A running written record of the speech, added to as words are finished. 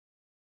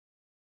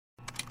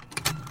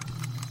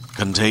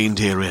Contained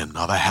herein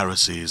are the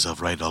heresies of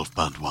Radolf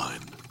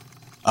Burntwine,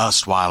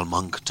 erstwhile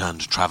monk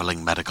turned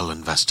traveling medical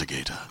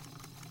investigator.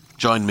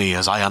 Join me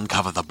as I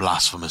uncover the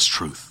blasphemous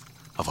truth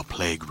of a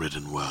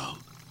plague-ridden world,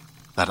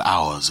 that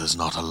ours is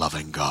not a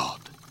loving God,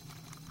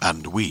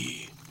 and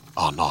we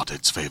are not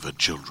its favored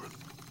children.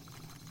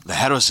 The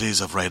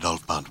heresies of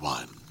Radolf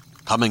Burntwine,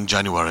 coming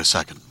January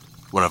 2nd,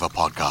 wherever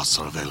podcasts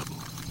are available.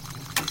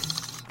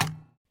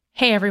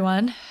 Hey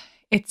everyone.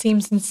 It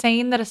seems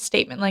insane that a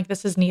statement like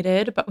this is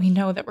needed, but we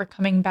know that we're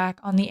coming back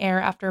on the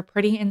air after a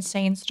pretty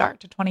insane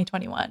start to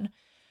 2021.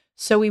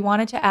 So we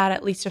wanted to add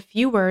at least a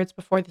few words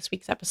before this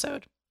week's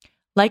episode.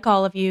 Like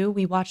all of you,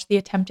 we watched the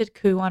attempted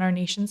coup on our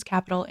nation's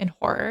capital in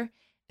horror,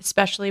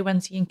 especially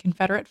when seeing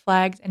Confederate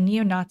flags and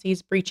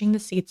neo-Nazis breaching the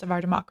seats of our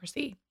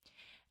democracy.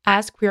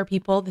 As queer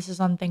people, this is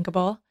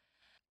unthinkable.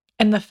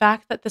 And the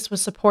fact that this was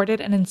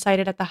supported and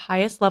incited at the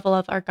highest level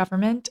of our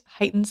government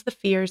heightens the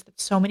fears that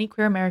so many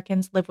queer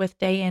Americans live with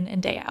day in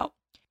and day out.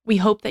 We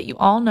hope that you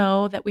all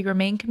know that we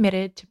remain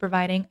committed to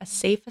providing a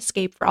safe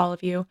escape for all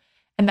of you,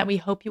 and that we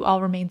hope you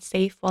all remain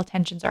safe while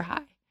tensions are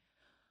high.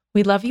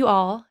 We love you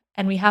all,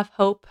 and we have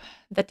hope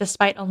that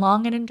despite a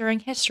long and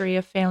enduring history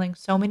of failing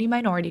so many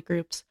minority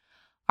groups,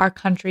 our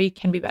country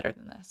can be better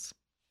than this.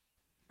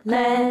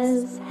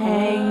 Let's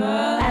hang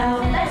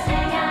out. Let's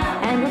hang out.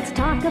 And let's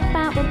talk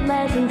about what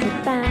lesbians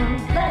have found.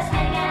 Let's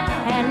hang out.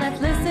 And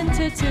let's listen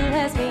to two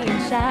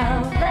lesbians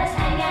shout. Let's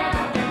hang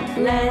out.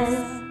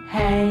 Let's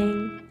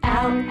hang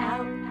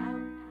out.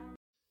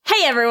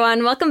 Hey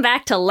everyone, welcome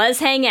back to Let's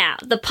Hang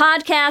Out, the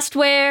podcast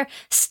where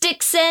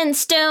sticks and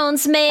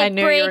stones may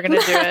break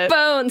my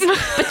bones,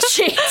 but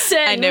chicks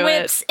and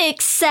whips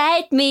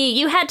excite me.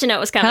 You had to know it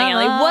was coming,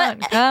 Ellie.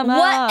 What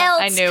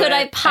else could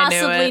I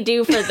possibly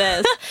do for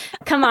this?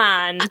 Come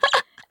on.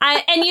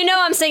 And you know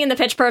I'm singing the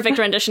Pitch Perfect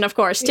rendition, of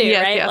course, too,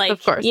 yes, right? Yes, like,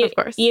 of course.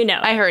 You know.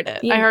 I heard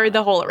it. I heard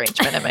the whole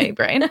arrangement in my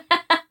brain.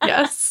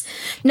 Yes.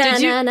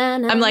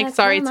 I'm like,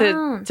 sorry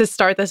to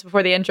start this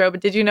before the intro,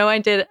 but did you know I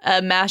did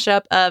a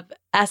mashup of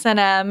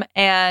S&M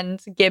and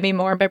Give Me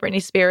More by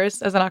Britney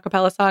Spears as an a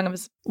cappella song? It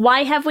was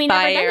Why have we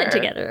never done it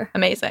together?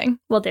 Amazing.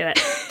 We'll do it.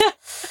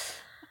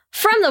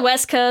 From the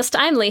West Coast,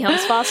 I'm Lee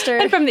Holmes Foster.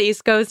 And from the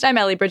East Coast, I'm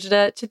Ellie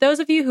Brigida. To those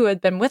of you who have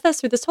been with us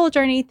through this whole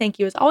journey, thank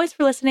you as always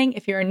for listening.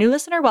 If you're a new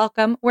listener,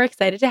 welcome. We're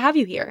excited to have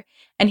you here.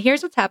 And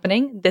here's what's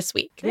happening this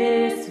week.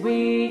 This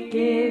week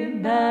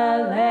in the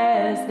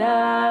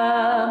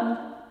Lesdom.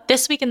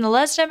 This Week in the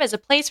Lesdom is a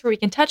place where we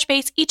can touch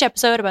base each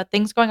episode about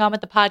things going on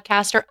with the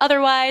podcast or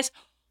otherwise.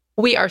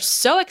 We are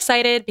so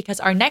excited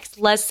because our next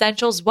Les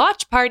Essentials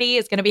watch party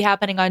is going to be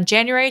happening on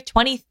January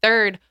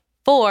 23rd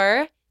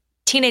for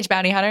Teenage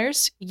Bounty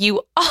Hunters.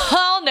 You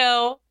all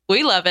know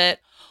we love it.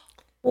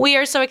 We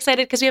are so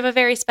excited because we have a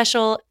very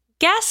special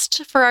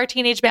guest for our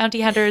Teenage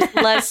Bounty Hunters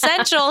Les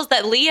Essentials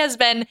that Lee has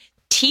been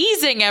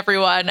teasing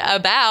everyone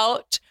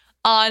about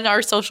on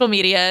our social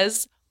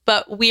medias.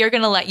 But we are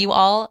going to let you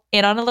all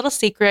in on a little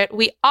secret.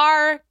 We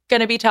are going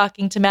to be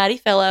talking to Maddie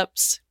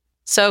Phillips.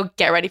 So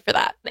get ready for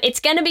that. It's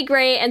going to be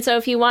great. And so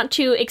if you want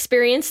to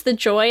experience the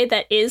joy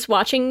that is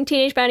watching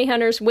Teenage Bounty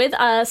Hunters with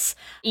us,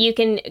 you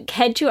can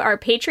head to our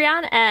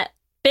Patreon at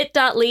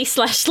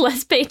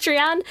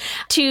bit.ly/lespatreon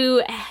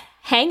to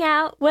hang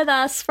out with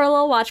us for a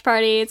little watch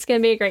party. It's going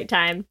to be a great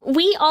time.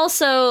 We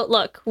also,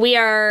 look, we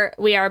are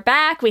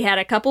back. We had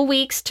a couple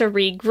weeks to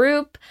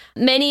regroup.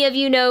 Many of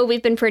you know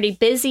we've been pretty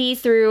busy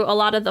through a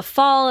lot of the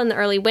fall and the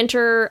early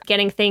winter,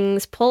 getting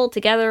things pulled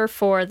together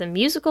for the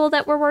musical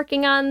that we're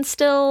working on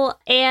still.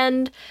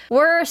 And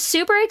we're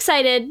super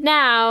excited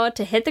now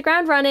to hit the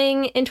ground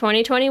running in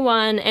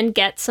 2021 and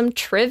get some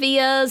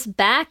trivias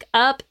back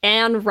up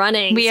and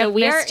running. We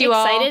are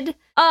excited.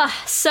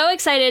 So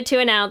excited to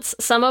announce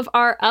some of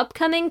our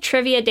upcoming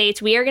trivia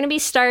dates. We are going to be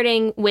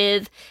starting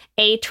with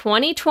a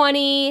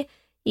 2020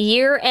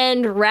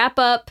 year-end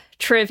wrap-up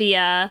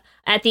trivia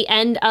at the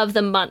end of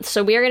the month.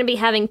 So we are going to be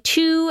having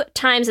 2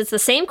 times. It's the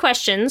same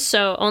questions,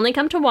 so only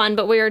come to one,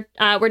 but we're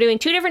doing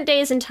 2 different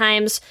days and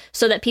times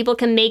so that people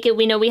can make it.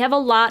 We know we have a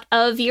lot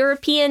of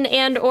European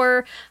and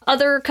or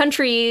other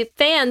country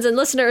fans and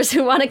listeners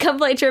who want to come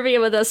play trivia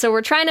with us. So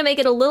we're trying to make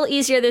it a little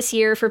easier this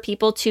year for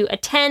people to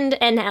attend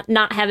and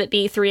not have it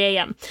be 3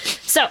 a.m.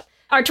 So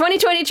our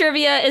 2020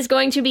 trivia is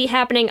going to be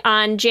happening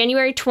on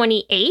January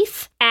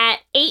 28th at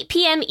 8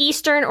 p.m.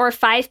 Eastern or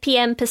 5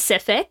 p.m.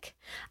 Pacific.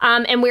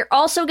 And we're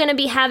also going to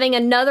be having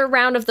another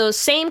round of those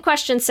same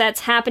question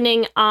sets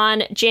happening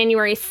on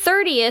January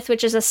 30th,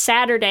 which is a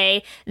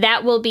Saturday.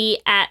 That will be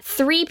at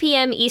 3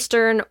 p.m.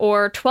 Eastern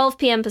or 12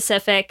 p.m.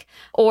 Pacific,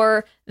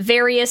 or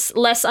various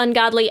less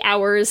ungodly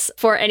hours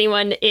for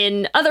anyone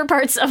in other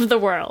parts of the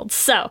world.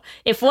 So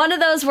if one of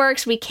those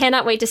works, we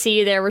cannot wait to see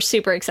you there. We're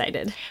super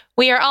excited.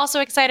 We are also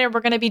excited.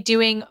 We're going to be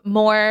doing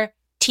more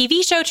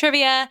TV show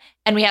trivia,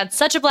 and we had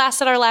such a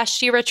blast at our last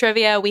She-Ra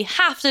trivia. We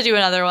have to do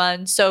another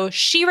one. So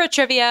She-Ra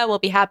trivia will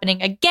be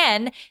happening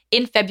again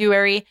in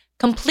February.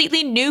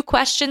 Completely new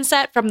question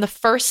set from the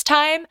first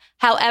time.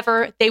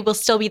 However, they will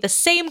still be the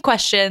same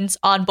questions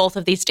on both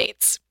of these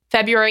dates.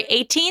 February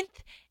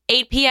 18th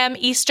 8 p.m.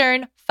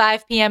 Eastern,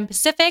 5 p.m.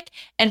 Pacific,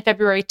 and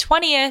February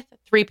 20th,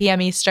 3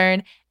 p.m.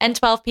 Eastern, and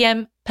 12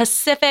 p.m.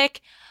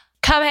 Pacific.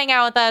 Come hang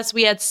out with us.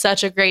 We had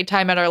such a great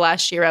time at our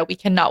last Shira. We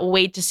cannot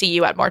wait to see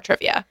you at more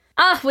trivia.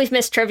 We've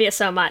missed trivia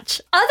so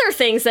much. Other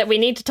things that we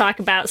need to talk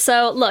about.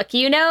 So, look,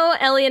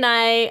 Ellie and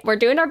I, we're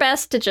doing our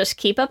best to just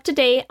keep up to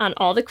date on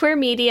all the queer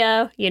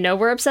media.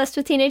 We're obsessed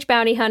with Teenage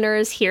Bounty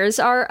Hunters. Here's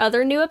our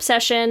other new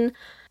obsession.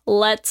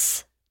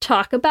 Let's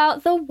talk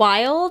about the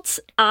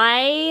Wilds.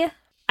 I'm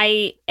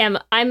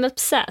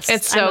obsessed.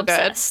 It's so I'm good.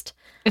 Obsessed.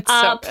 It's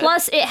so good.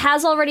 Plus, it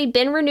has already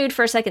been renewed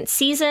for a second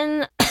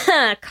season.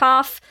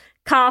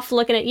 Cough,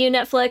 looking at you,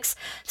 Netflix.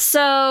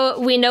 So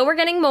we know we're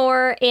getting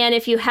more, and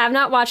if you have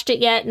not watched it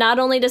yet, not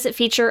only does it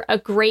feature a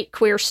great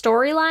queer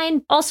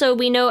storyline, also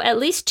we know at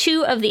least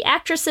 2 of the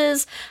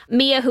actresses,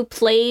 Mia, who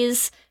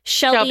plays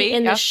Shelby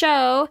in the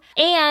show,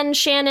 and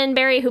Shannon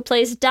Barry, who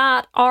plays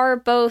Dot, are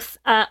both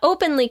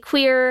openly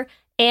queer,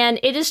 and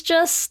it is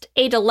just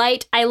a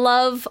delight. I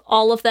love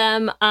all of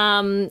them.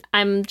 I'm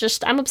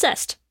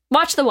obsessed.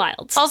 Watch The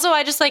Wilds. Also,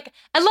 I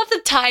love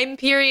the time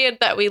period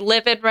that we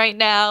live in right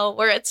now,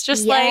 where it's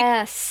just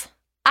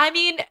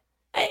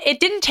it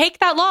didn't take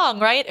that long,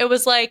 right? It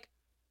was like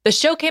the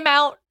show came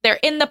out, they're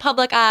in the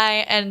public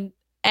eye,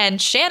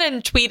 and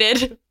Shannon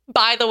tweeted,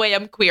 "By the way,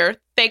 I'm queer.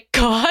 Thank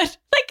God."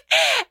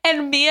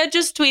 And Mia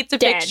just tweets a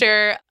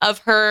picture of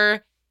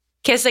her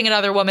kissing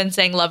another woman,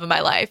 saying "love of my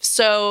life."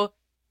 So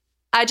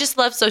I just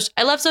love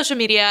I love social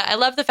media. I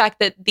love the fact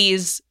that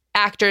these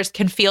actors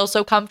can feel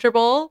so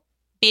comfortable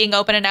being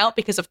open and out,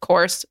 because of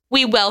course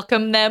we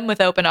welcome them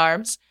with open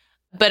arms,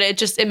 but it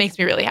makes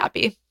me really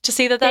happy to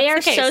see that that's they are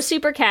the case. So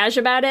super cash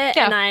about it,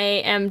 and I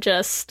adore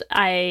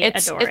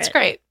it. It's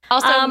great.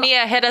 Also,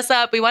 Mia, hit us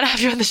up. We want to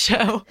have you on the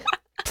show.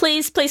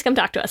 Please come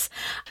talk to us.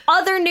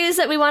 Other news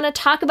that we want to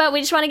talk about, we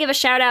just want to give a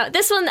shout out.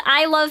 This one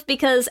I love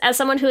because as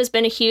someone who has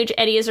been a huge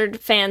Eddie Izzard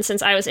fan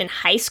since I was in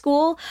high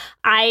school,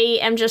 I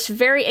am just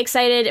very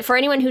excited. For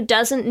anyone who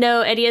doesn't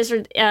know Eddie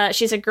Izzard,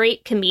 she's a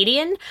great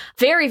comedian.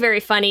 Very, very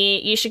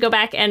funny. You should go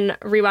back and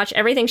rewatch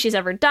everything she's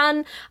ever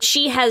done.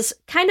 She has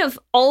kind of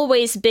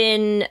always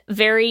been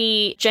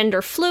very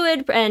gender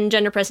fluid and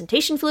gender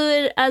presentation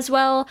fluid as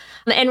well,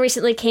 and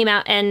recently came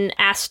out and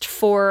asked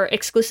for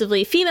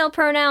exclusively female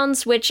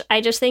pronouns, which I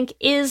just think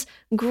is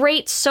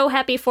great. So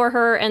happy for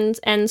her,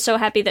 and so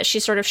happy that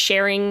she's sort of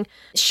sharing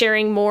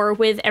more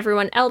with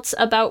everyone else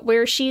about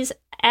where she's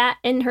at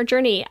in her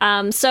journey.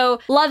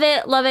 So love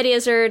Eddie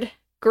Izzard.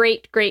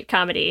 Great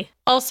comedy.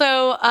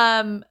 Also,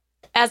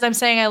 as I'm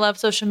saying, I love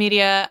social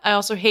media. I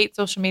also hate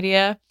social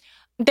media.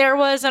 There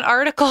was an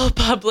article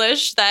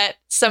published that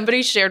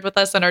somebody shared with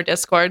us on our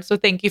Discord, so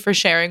thank you for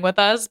sharing with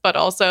us, but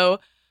also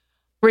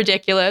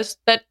ridiculous,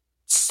 that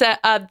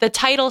the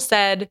title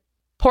said,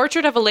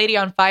 "Portrait of a Lady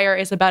on Fire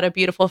is about a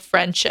beautiful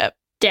friendship."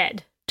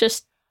 Dead.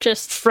 Just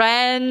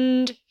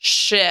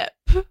friendship.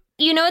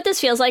 You know what this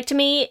feels like to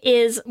me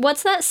is,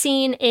 what's that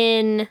scene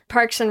in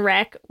Parks and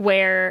Rec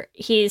where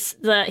he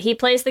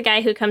plays the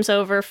guy who comes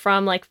over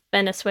from like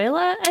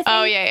Venezuela, I think?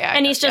 Oh yeah.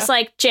 And he's just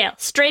like, jail,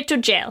 straight to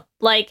jail.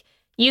 Like,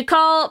 you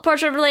call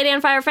Portrait of a Lady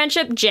on Fire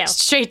friendship, jail.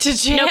 Straight to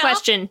jail. No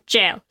question,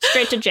 jail.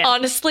 Straight to jail.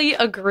 Honestly,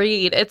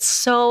 agreed. It's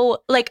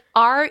so like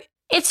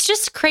it's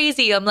just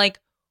crazy. I'm like,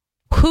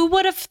 who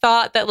would have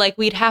thought that like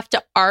we'd have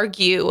to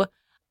argue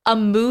a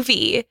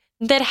movie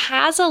that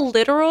has a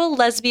literal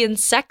lesbian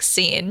sex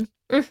scene?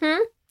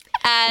 Mm-hmm.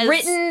 As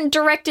written,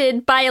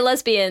 directed by a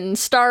lesbian,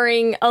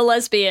 starring a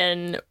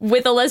lesbian,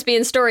 with a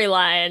lesbian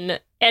storyline,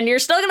 and you're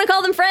still gonna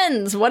call them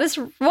friends. What is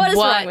wrong with you?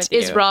 What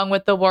is wrong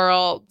with the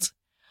world?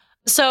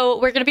 So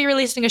we're gonna be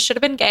releasing a Should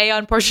Have Been Gay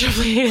on Portrait of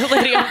a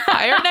Lady on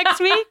Fire next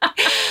week.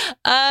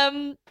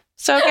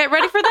 So get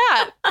ready for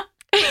that.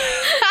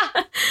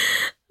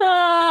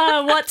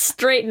 What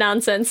straight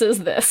nonsense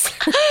is this?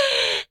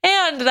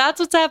 And that's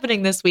what's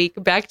happening this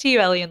week. Back to you,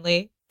 Ellie and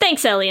Lee.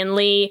 Thanks, Ellie and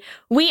Lee.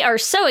 We are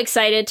so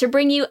excited to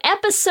bring you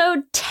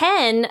episode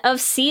 10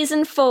 of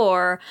season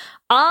 4.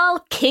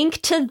 All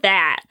kink to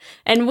that.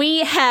 And we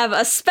have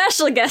a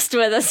special guest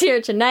with us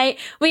here tonight.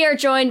 We are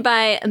joined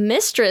by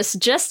Mistress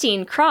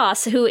Justine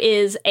Cross, who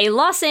is a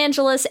Los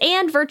Angeles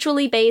and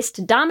virtually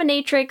based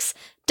dominatrix,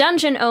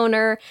 dungeon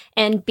owner,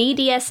 and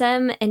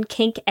BDSM and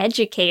kink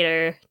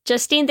educator.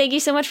 Justine, thank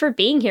you so much for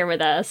being here with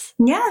us.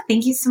 Yeah,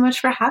 thank you so much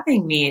for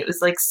having me. It was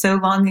like so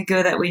long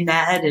ago that we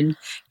met, and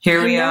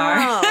here we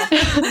are.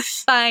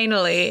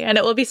 Finally. And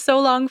it will be so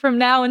long from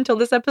now until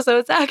this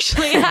episode's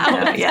actually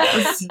out.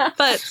 Yes.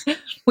 But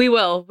we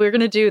will. We're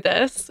going to do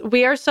this.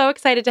 We are so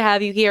excited to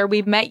have you here.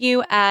 We met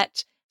you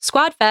at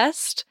Squad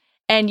Fest,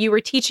 and you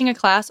were teaching a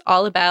class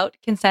all about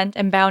consent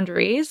and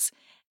boundaries.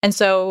 And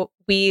so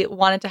we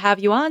wanted to have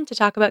you on to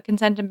talk about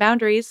consent and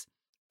boundaries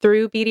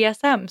through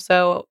BDSM.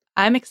 So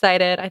I'm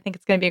excited. I think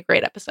it's going to be a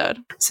great episode.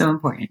 So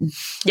important.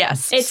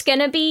 Yes. It's going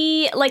to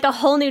be like a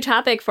whole new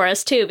topic for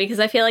us, too, because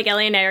I feel like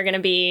Ellie and I are going to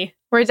be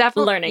we're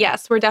definitely learning.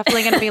 Yes, we're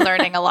definitely going to be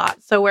learning a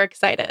lot. So we're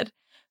excited.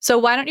 So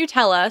why don't you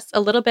tell us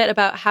a little bit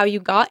about how you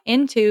got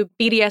into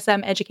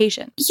BDSM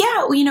education?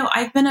 Yeah, well,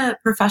 I've been a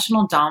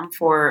professional dom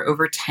for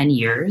over 10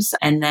 years,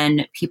 and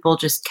then people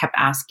just kept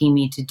asking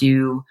me to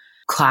do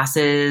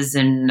classes,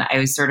 and I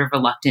was sort of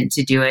reluctant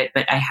to do it,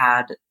 but I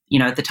had,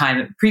 at the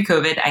time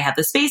pre-COVID, I had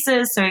the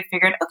spaces. So I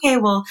figured, okay,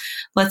 well,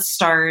 let's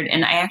start.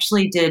 And I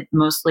actually did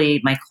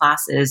mostly my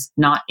classes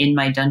not in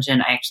my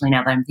dungeon. I actually,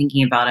 now that I'm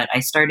thinking about it,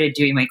 I started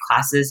doing my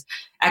classes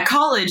at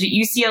college, at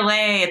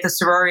UCLA, at the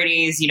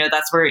sororities.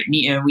 That's where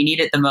we need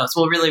it the most.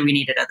 Well, really, we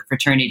need it at the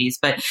fraternities.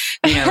 But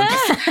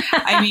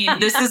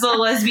this is a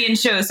lesbian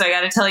show, so I got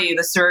to tell you,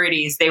 the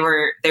sororities, they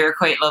were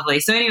quite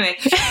lovely. So anyway,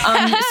 so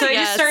I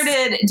just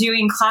started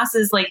doing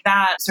classes like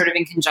that, sort of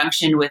in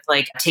conjunction with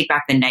like Take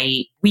Back the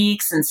Night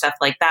weeks and stuff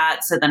like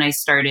that. So then I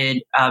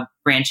started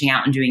branching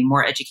out and doing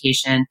more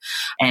education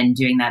and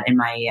doing that in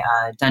my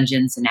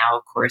dungeons. And now,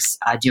 of course,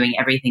 doing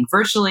everything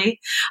virtually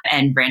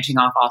and branching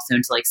off also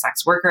into like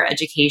sex worker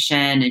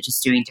education and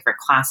just doing different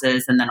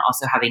classes. And then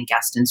also having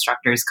guest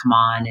instructors come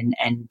on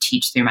and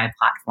teach through my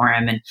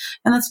platform. And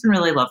that's been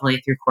really lovely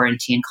through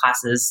quarantine.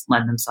 Classes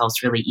lend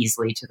themselves really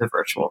easily to the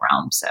virtual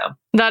realm. So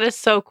that is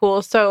so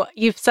cool. So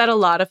you've said a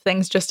lot of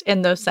things just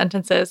in those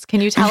sentences. Can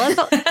you tell us?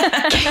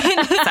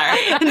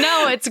 Sorry.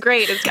 No, it's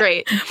great. It's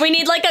great. We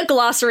need like a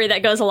glossary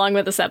that goes along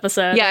with this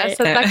episode. Yes, right?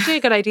 that's actually a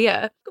good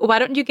idea. Why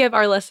don't you give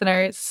our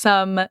listeners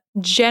some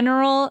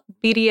general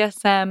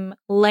BDSM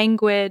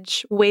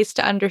language, ways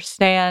to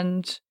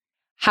understand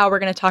how we're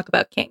going to talk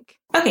about kink?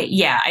 Okay,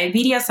 yeah.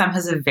 BDSM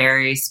has a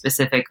very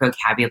specific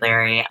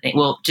vocabulary.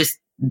 Well, just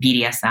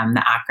BDSM,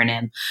 the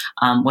acronym,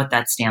 what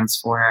that stands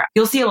for.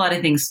 You'll see a lot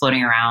of things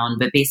floating around,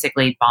 but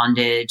basically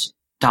bondage,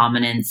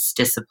 dominance,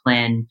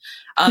 discipline,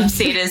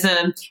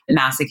 sadism,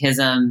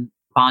 masochism.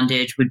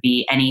 Bondage would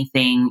be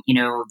anything,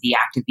 the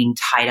act of being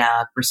tied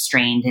up,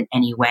 restrained in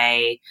any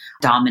way.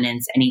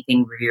 Dominance,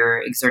 anything where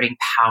you're exerting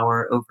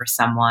power over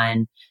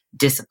someone.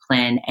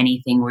 Discipline,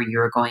 anything where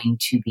you're going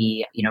to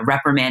be,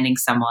 reprimanding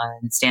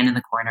someone, stand in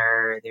the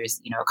corner.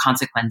 There's, a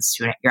consequence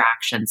to your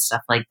actions,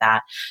 stuff like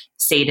that.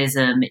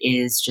 Sadism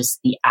is just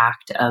the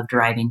act of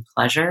deriving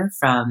pleasure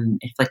from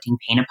inflicting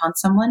pain upon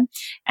someone.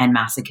 And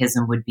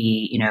masochism would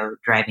be,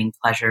 deriving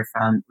pleasure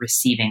from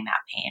receiving that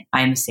pain.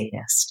 I'm a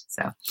sadist.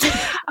 So,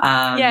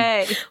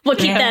 yay. We'll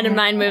keep that in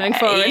mind moving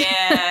forward.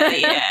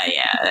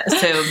 Yeah.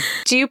 So,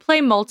 do you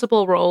play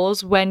multiple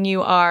roles when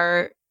you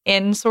are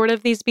in sort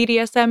of these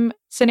BDSM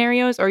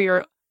scenarios, or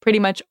you're pretty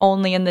much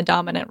only in the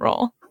dominant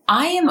role?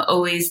 I am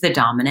always the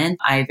dominant.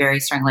 I very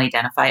strongly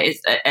identify,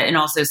 and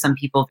also some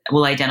people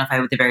will identify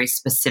with a very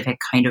specific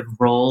kind of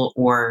role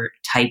or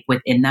type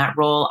within that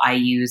role. I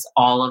use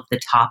all of the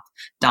top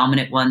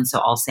dominant ones. So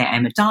I'll say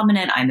I'm a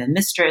dominant, I'm a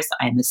mistress,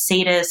 I'm a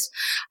sadist.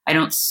 I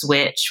don't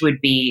switch,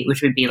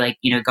 which would be like,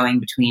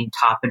 going between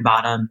top and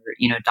bottom,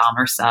 or, dom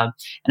or sub.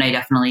 And I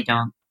definitely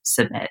don't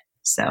submit.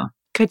 So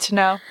good to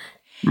know.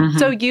 Mm-hmm.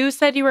 So you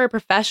said you were a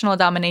professional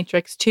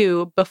dominatrix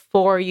too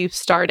before you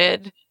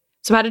started.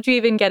 So how did you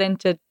even get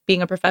into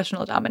being a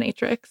professional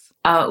dominatrix?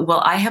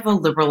 Well, I have a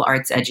liberal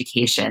arts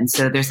education,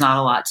 so there's not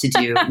a lot to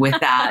do with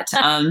that.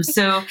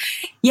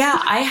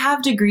 I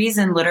have degrees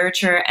in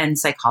literature and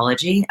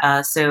psychology.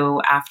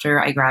 So after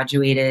I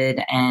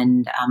graduated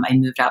and I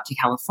moved out to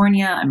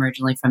California, I'm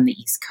originally from the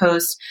East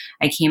Coast.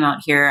 I came out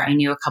here. I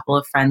knew a couple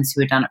of friends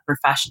who had done it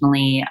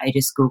professionally. I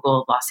just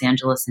Googled Los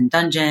Angeles and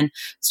dungeon,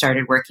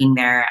 started working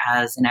there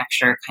as an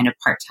extra kind of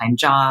part-time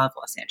job.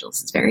 Los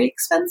Angeles is very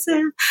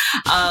expensive.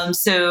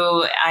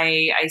 So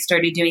I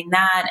started doing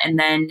that, and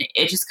then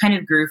it just kind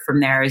of grew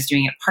from there. I was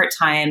doing it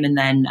part-time, and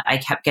then I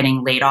kept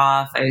getting laid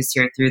off. I was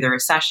here through the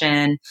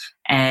recession,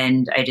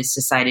 and I just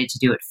decided to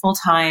do it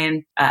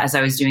full-time. As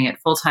I was doing it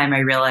full-time, I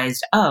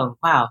realized, oh,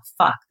 wow,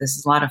 fuck, this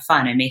is a lot of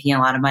fun. I'm making a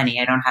lot of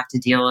money. I don't have to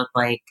deal with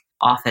like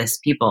office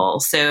people.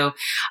 So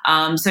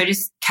I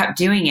just kept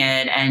doing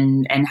it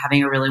and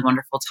having a really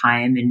wonderful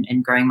time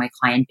and growing my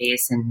client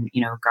base and,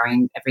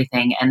 growing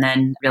everything. And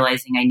then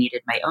realizing I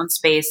needed my own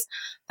space.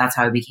 That's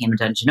how I became a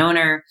dungeon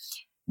owner.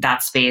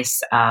 That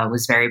space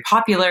was very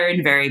popular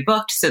and very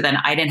booked. So then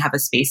I didn't have a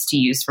space to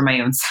use for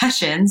my own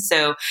sessions.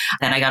 So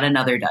then I got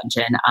another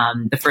dungeon.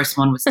 The first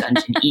one was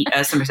Dungeon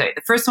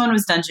The first one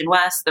was Dungeon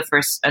West.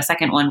 The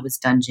second one was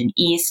Dungeon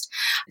East.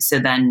 So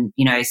then,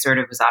 I sort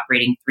of was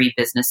operating 3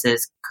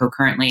 businesses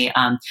concurrently.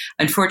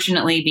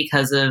 Unfortunately,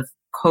 because of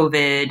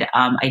COVID,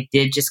 I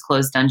did just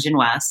close Dungeon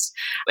West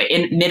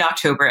in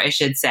mid-October, I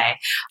should say.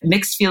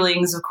 Mixed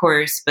feelings, of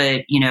course,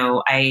 but,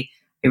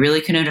 I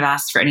really couldn't have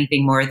asked for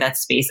anything more at that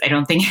space. I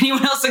don't think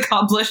anyone else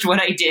accomplished what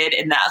I did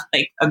in that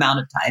amount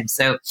of time.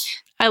 So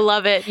I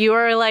love it. You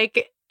are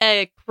like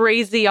a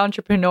crazy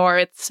entrepreneur.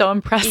 It's so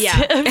impressive.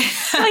 Yeah.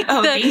 It's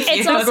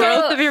the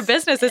growth of your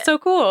business. It's so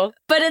cool.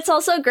 But it's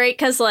also great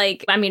because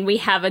we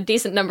have a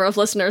decent number of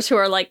listeners who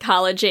are like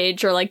college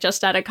age or like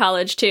just out of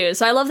college too.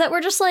 So I love that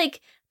we're just like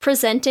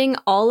presenting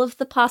all of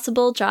the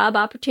possible job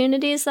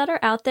opportunities that are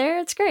out there.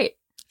 It's great.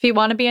 If you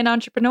want to be an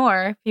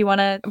entrepreneur, if you want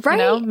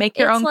to make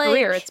your own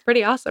career, it's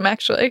pretty awesome,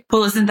 actually.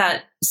 Well, isn't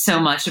that so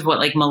much of what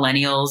like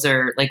millennials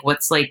or like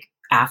what's like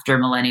after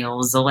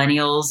millennials.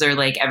 Zillennials are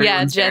like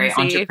everyone's Gen very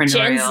Z.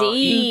 entrepreneurial.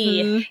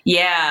 Gen Z.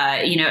 Yeah,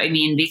 I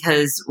mean,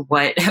 because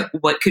what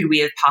could we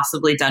have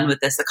possibly done with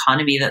this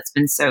economy that's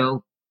been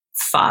so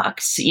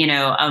fucked?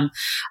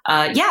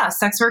 Yeah,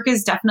 sex work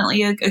is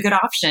definitely a good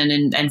option,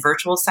 and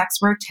virtual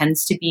sex work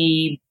tends to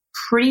be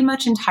pretty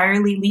much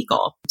entirely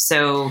legal.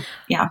 So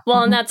yeah.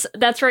 Well, and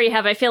that's where you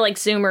have, I feel like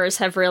Zoomers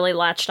have really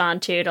latched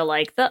onto to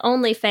like the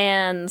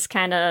OnlyFans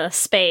kind of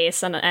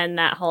space and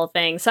that whole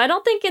thing. So I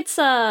don't think it's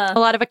a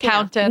lot of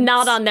accountants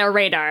not on their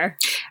radar.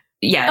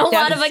 Yeah, a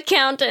lot of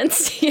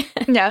accountants.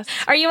 Yes.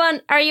 Are you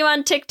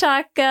on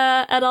TikTok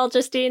at all,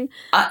 Justine?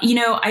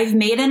 I've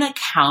made an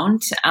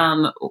account,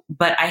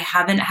 but I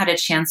haven't had a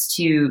chance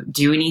to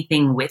do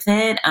anything with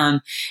it.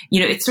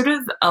 It's sort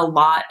of a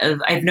lot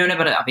of, I've known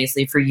about it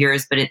obviously for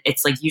years, but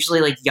it's like usually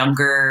like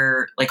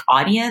younger like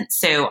audience.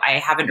 So I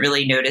haven't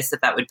really noticed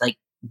that would like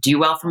do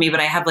well for me,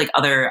 but I have like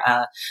other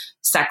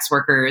sex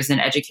workers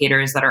and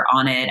educators that are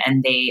on it,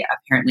 and they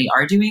apparently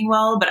are doing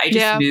well. But I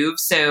just moved,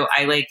 so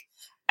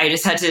I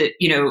just had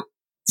to,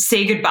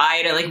 say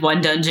goodbye to like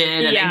one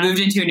dungeon, and I moved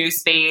into a new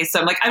space. So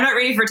I'm like, I'm not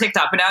ready for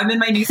TikTok, but now I'm in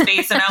my new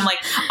space, and I'm like,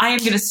 I am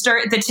going to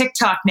start the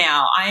TikTok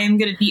now. I am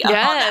going to be up on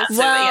that. So,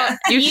 well,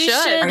 you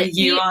should. Are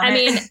you on it? I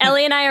mean,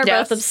 Ellie and I are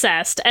both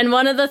obsessed. And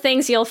one of the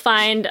things you'll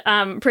find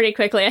pretty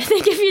quickly, I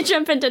think, if you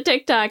jump into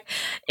TikTok,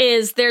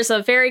 is there's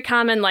a very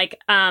common like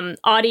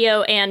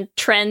audio and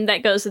trend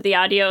that goes with the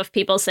audio of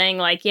people saying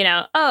like,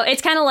 oh,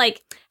 it's kind of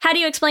like, how do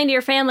you explain to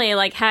your family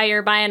like how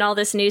you're buying all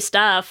this new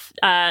stuff,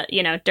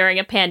 during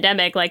a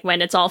pandemic, like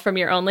when it's all from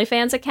your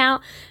OnlyFans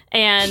account?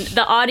 And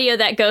the audio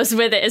that goes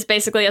with it is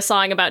basically a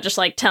song about just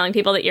like telling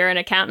people that you're an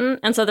accountant.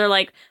 And so they're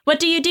like, what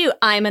do you do?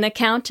 I'm an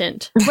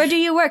accountant. Where do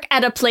you work?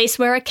 At a place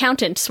where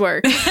accountants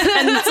work. And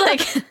it's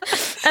like,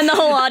 and the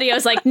whole audio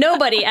is like,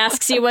 nobody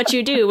asks you what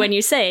you do when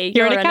you say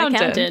you're an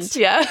accountant.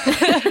 Yeah.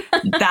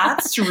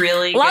 That's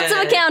really Lots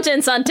good. of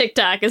accountants on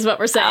TikTok is what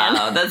we're saying.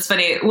 Oh, that's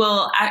funny.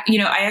 Well, I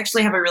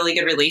actually have a really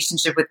good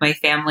relationship with my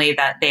family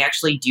that they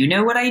actually do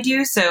know what I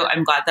do. So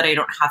I'm glad that I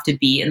don't have to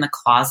be in the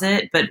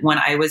closet. But when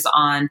I was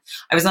on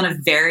a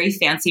very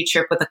fancy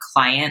trip with a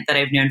client that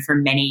I've known for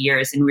many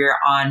years, and we were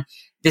on,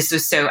 this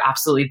was so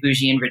absolutely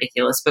bougie and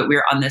ridiculous, but we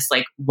were on this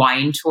like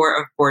wine tour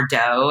of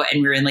Bordeaux,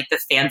 and we were in like the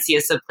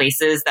fanciest of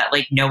places that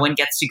like no one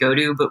gets to go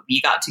to, but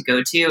we got to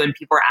go to, and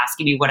people were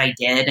asking me what I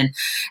did. And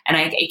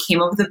I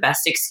came up with the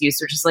best excuse,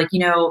 which is like,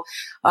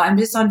 I'm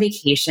just on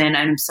vacation and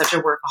I'm such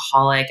a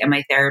workaholic, and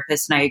my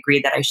therapist and I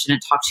agreed that I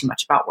shouldn't talk too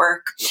much about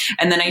work.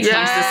 And then I changed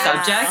the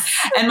subject,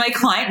 and my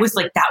client was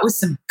like, that was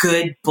some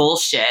good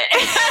bullshit.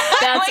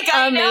 That's like,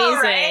 I amazing. know,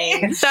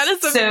 right? That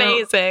is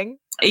amazing.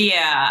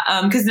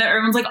 Yeah, because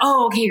everyone's like,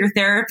 oh, okay, your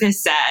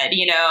therapist said, and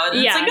it's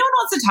like, no one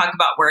wants to talk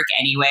about work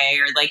anyway.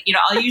 Or like,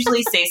 I'll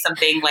usually say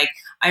something like,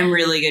 I'm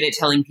really good at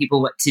telling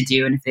people what to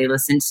do, and if they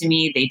listen to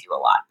me, they do a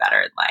lot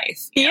better in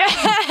life. Yeah.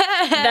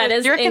 That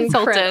is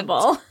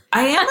incredible.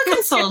 I am a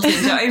consultant,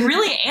 though. I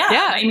really am.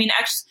 Yeah. I mean,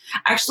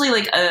 actually,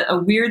 like a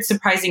weird,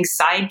 surprising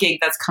side gig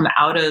that's come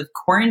out of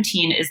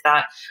quarantine is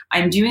that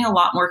I'm doing a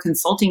lot more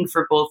consulting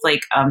for both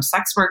like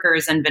sex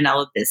workers and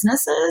vanilla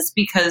businesses,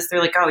 because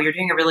they're like, oh, you're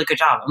doing a really good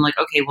job. I'm like,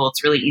 okay, well,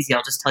 it's really easy.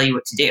 I'll just tell you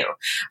what to do.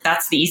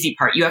 That's the easy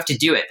part. You have to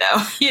do it,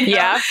 though.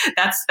 Yeah.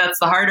 That's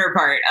the harder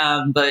part.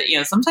 But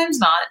sometimes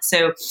not.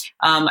 So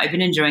I've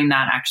been enjoying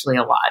that actually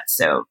a lot.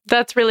 So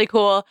that's really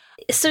cool.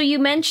 So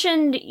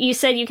you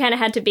said you kind of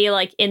had to be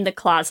like in the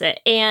closet,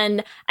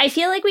 and I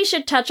feel like we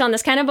should touch on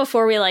this kind of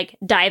before we like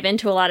dive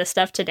into a lot of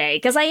stuff today,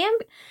 because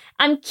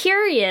I'm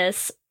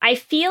curious. I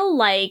feel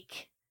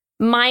like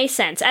my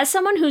sense as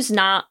someone who's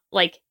not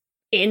like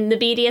in the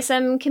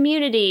BDSM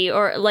community,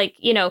 or like,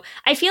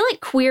 I feel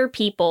like queer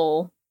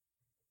people,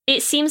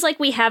 it seems like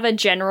we have a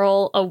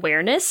general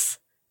awareness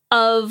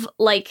of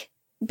like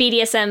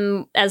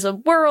BDSM as a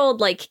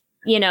world, like,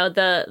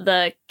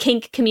 the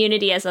kink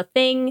community as a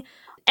thing.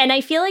 And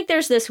I feel like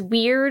there's this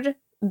weird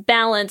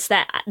balance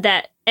that,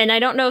 and I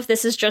don't know if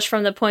this is just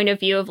from the point of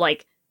view of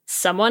like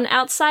someone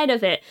outside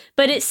of it,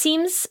 but it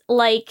seems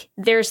like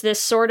there's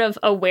this sort of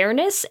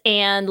awareness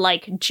and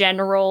like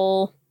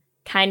general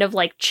kind of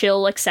like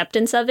chill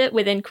acceptance of it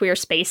within queer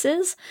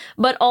spaces,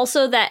 but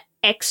also that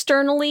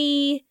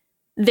externally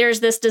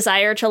there's this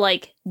desire to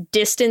like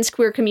distance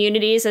queer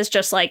communities as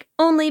just like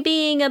only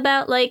being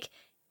about like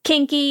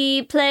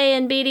kinky play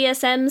and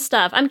BDSM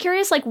stuff. I'm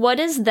curious, like, what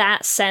is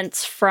that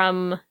sense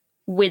from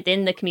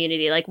within the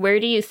community? Like,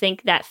 where do you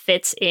think that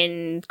fits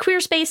in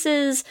queer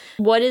spaces?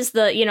 What is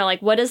the,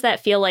 what does that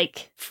feel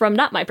like from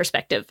not my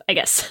perspective, I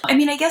guess? I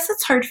mean, I guess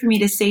it's hard for me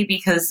to say,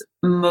 because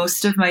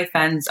most of my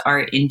friends are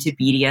into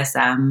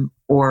BDSM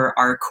or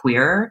are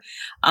queer.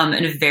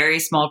 And a very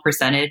small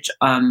percentage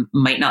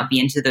might not be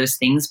into those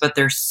things, but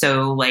they're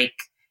so like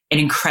an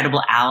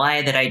incredible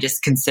ally that I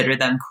just consider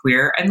them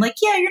queer. I'm like,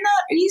 yeah,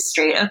 are you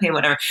straight? Okay,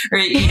 whatever.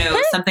 Or,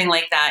 something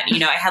like that.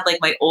 I had like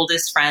my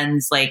oldest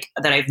friends like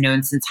that I've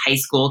known since high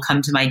school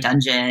come to my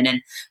dungeon,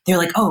 and they're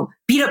like, oh,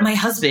 beat up my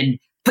husband.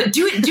 but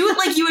do it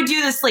like you would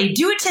do the slave.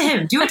 Do it to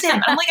him. Do it to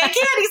him. I'm like, I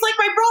can't. He's like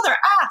my brother.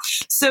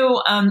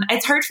 So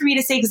it's hard for me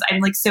to say because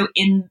I'm like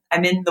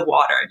I'm in the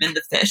water. I'm in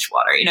the fish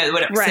water.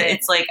 Whatever. Right. So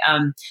it's like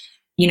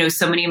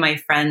so many of my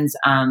friends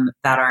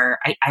that are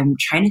I'm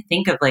trying to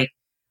think of like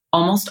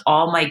almost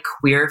all my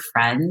queer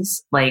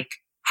friends like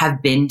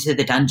have been to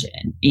the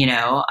dungeon.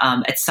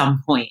 At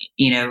some point.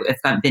 If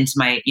I've been to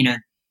my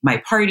my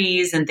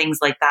parties and things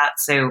like that.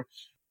 So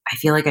I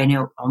feel like I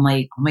know all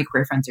my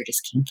queer friends are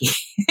just kinky.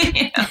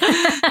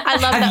 I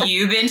love that. Have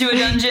you been to a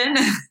dungeon?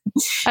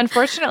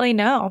 Unfortunately,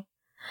 no.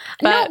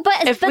 But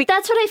that's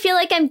what I feel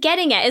like I'm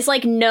getting at is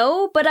like,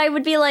 no, but I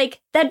would be like,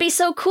 that'd be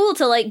so cool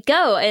to like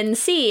go and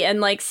see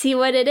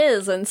what it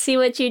is and see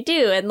what you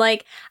do. And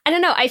like, I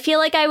don't know. I feel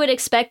like I would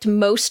expect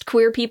most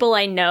queer people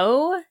I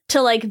know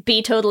to like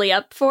be totally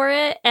up for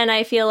it. And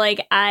I feel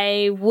like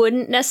I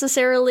wouldn't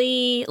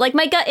necessarily like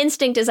my gut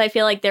instinct is I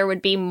feel like there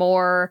would be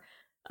more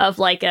of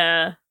like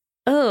I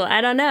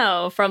don't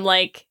know, from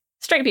like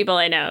straight people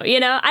I know,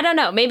 I don't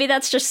know. Maybe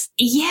that's just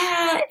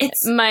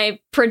it's my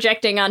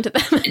projecting onto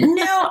them.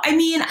 No, I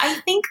mean, I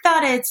think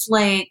that it's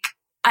like,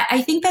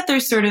 I think that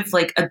there's sort of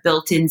like a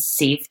built-in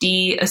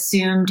safety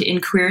assumed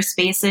in queer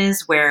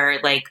spaces where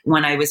like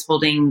when I was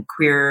holding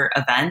queer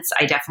events,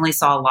 I definitely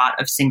saw a lot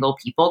of single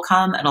people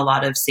come and a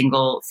lot of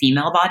single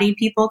female body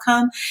people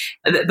come.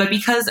 But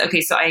because,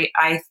 so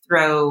I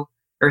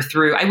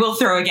will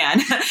throw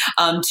again,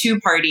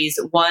 2 parties.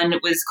 One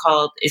is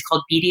called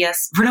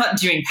BDS. We're not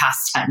doing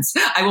past tense.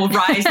 I will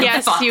rise the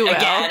yes, fuck you will.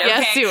 again. Okay?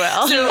 Yes, you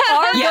will. So, You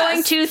are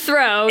going to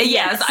throw.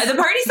 Yes. The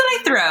parties that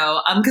I throw,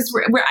 because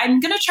I'm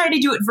going to try to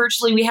do it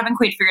virtually. We haven't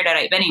quite figured it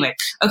out. But anyway,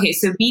 okay.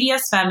 So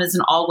BDS Femme is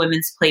an all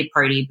women's play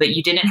party, but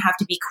you didn't have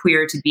to be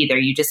queer to be there.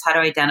 You just had to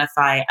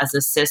identify as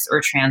a cis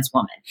or trans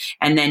woman.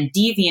 And then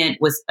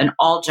Deviant was an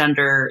all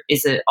gender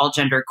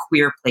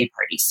queer play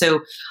party.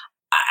 So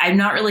I'm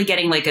not really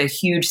getting like a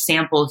huge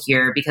sample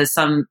here because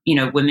some,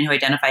 women who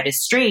identified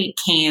as straight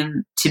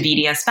came to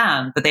BDS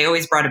Femme, but they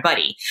always brought a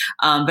buddy.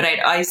 But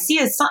I see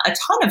a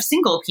ton of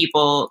single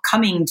people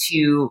coming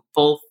to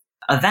both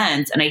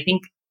events. And I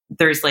think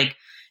there's like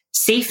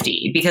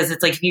safety because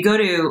it's like if you go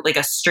to like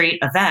a straight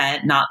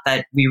event, not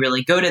that we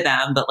really go to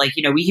them, but like,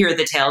 we hear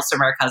the tales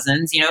from our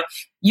cousins,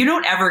 you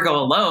don't ever go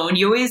alone.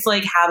 You always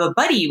like have a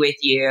buddy with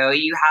you.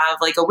 You have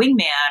like a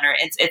wingman or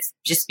it's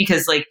just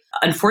because like,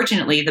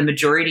 unfortunately, the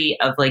majority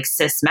of like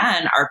cis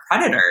men are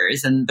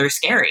predators and they're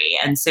scary.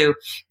 And so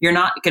you're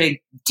not going to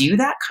do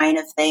that kind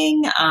of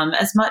thing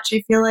as much,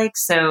 I feel like.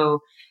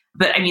 So,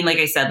 but I mean, like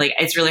I said, like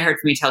it's really hard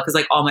for me to tell because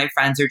like all my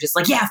friends are just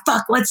like, yeah,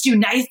 fuck, let's do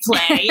knife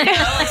play. So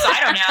I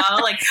don't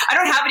know. Like I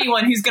don't have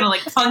anyone who's gonna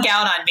like punk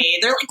out on me.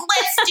 They're like,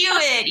 let's do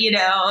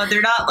it.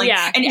 They're not like,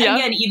 and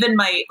again, even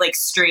my like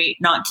straight,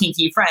 not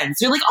kinky friends,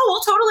 they're like, oh,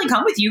 we'll totally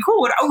come with you.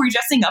 Cool. We're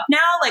dressing up now.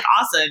 Like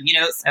awesome.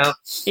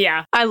 So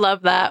yeah, I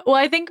love that. Well,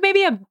 I think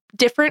maybe a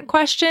different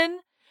question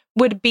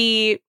would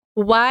be,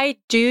 why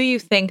do you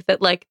think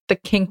that like the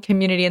kink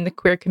community and the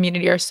queer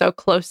community are so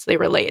closely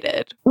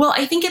related? Well,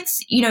 I think it's,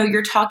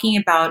 you're talking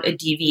about a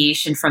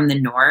deviation from the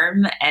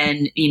norm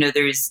and,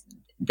 there's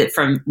that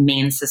from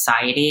main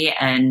society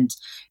and,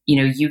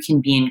 you can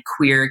be in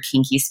queer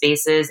kinky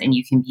spaces and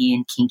you can be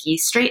in kinky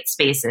straight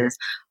spaces.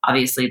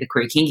 Obviously the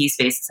queer kinky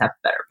spaces have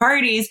better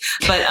parties,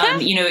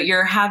 but,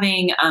 you're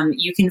having,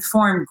 you can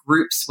form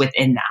groups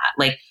within that.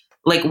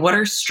 Like what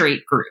are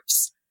straight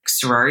groups?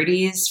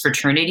 Sororities,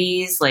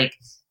 fraternities, like,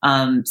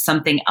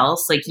 something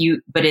else like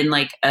but in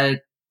like a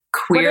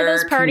queer what are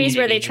those parties community.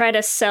 where they try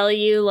to sell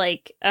you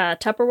like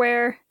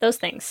Tupperware, those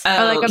things?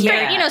 Like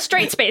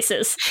straight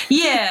spaces.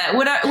 Yeah,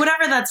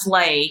 whatever that's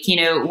like,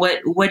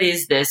 what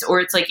is this? Or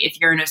it's like if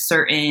you're in a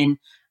certain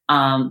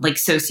like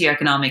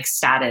socioeconomic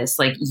status,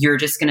 like you're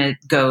just gonna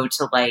go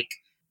to like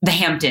the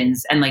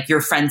Hamptons and like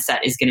your friend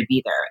set is going to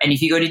be there. And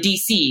if you go to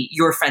DC,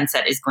 your friend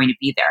set is going to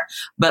be there.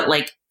 But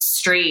like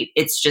straight,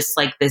 it's just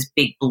like this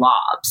big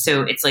blob.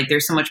 So it's like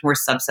there's so much more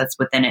subsets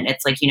within it.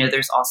 It's like,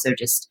 there's also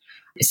just,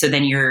 so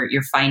then you're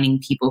finding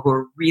people who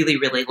are really,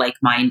 really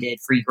like-minded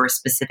for your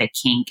specific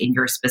kink and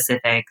your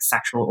specific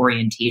sexual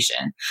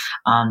orientation.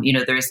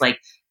 There's like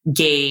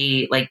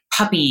gay, like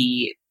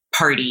puppy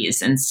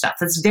parties and stuff.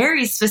 That's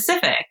very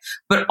specific,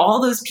 but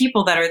all those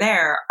people that are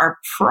there are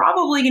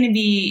probably going to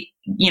be,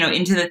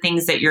 into the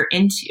things that you're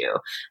into,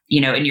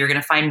 and you're going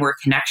to find more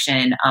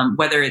connection,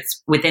 whether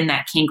it's within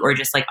that kink or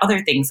just like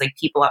other things. Like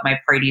people at my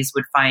parties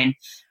would find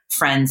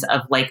friends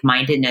of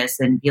like-mindedness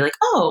and be like,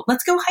 oh,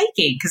 let's go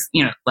hiking. Cause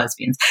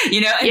lesbians,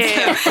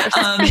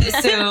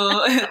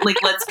 so like,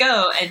 let's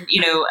go. And,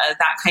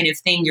 that kind of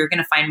thing, you're going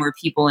to find more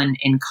people in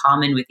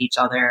common with each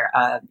other,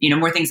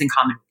 more things in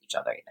common with each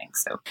other, I think.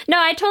 So, no,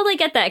 I totally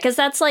get that. Cause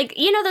that's like,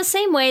 the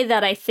same way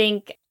that I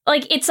think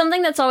like, it's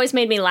something that's always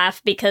made me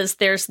laugh because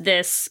there's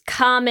this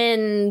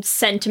common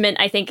sentiment,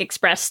 I think,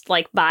 expressed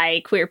like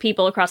by queer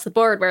people across the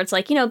board where it's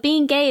like,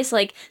 being gay is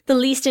like the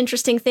least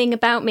interesting thing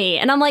about me.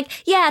 And I'm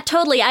like, yeah,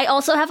 totally. I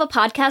also have a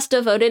podcast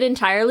devoted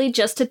entirely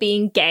just to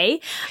being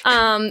gay.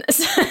 So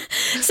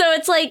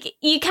it's like,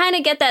 you kind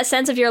of get that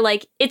sense of you're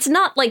like, it's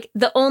not like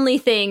the only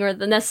thing or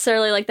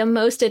necessarily like the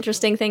most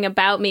interesting thing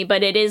about me,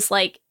 but it is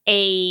like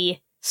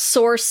a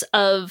source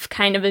of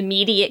kind of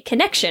immediate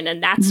connection,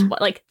 and that's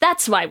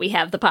that's why we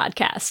have the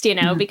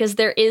podcast, because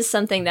there is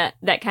something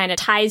that kind of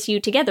ties you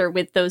together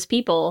with those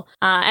people,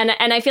 and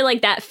I feel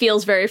like that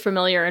feels very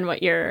familiar in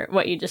what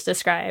you just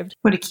described.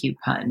 What a cute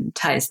pun,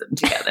 ties them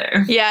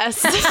together.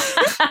 Yes.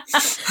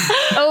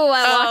 I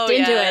walked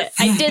into it.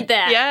 I did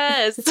that.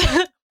 Yes.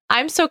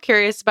 I'm so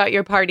curious about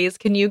your parties.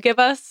 Can you give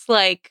us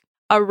like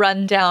a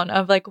rundown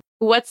of like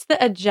what's the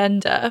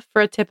agenda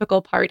for a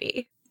typical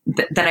party?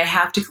 That I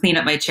have to clean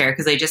up my chair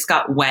because I just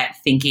got wet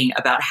thinking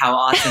about how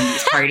awesome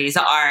these parties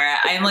are.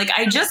 I'm like,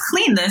 I just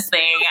cleaned this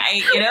thing.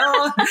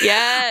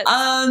 Yes.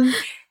 I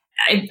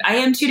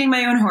am tooting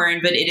my own horn,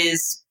 but it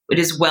is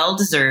well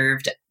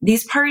deserved.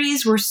 These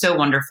parties were so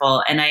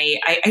wonderful, and I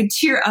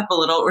tear up a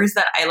little. Where's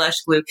that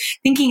eyelash glue?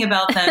 Thinking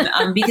about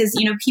them, because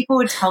people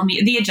would tell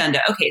me the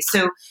agenda. Okay,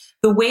 so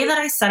the way that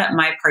I set up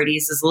my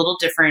parties is a little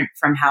different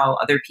from how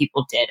other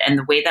people did. And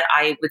the way that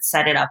I would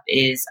set it up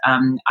is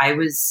I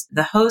was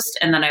the host,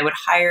 and then I would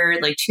hire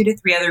like 2 to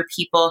 3 other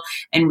people,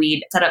 and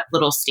we'd set up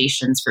little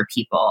stations for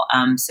people.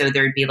 So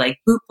there'd be like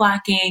boot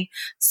blacking,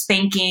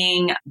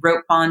 spanking,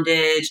 rope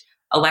bondage,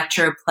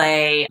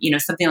 electroplay,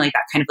 something like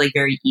that, kind of like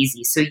very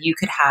easy. So you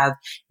could have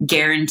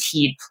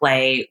guaranteed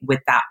play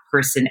with that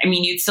person. I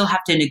mean, you'd still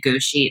have to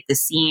negotiate the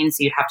scene.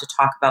 So you'd have to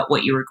talk about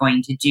what you were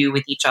going to do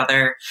with each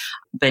other,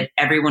 but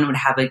everyone would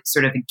have a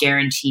sort of a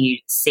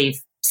guaranteed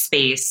safe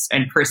space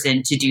and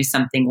person to do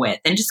something with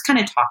and just kind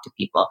of talk to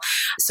people.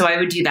 So I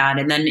would do that.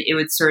 And then it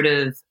would sort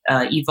of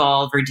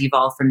evolve or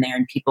devolve from there,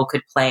 and people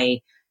could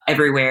play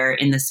everywhere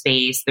in the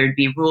space. There'd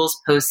be rules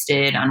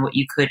posted on what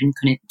you could and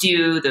couldn't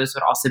do. Those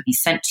would also be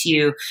sent to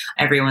you.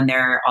 Everyone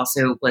there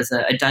also was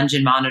a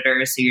dungeon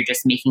monitor. So you're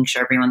just making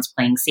sure everyone's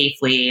playing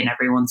safely and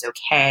everyone's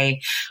okay.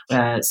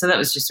 So that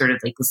was just sort of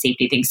like the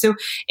safety thing. So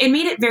it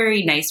made it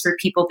very nice for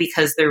people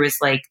because there was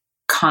like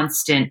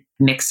constant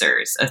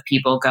mixers of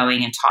people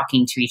going and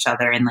talking to each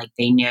other. And like,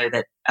 they know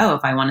that, oh,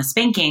 if I want a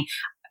spanking,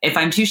 if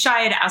I'm too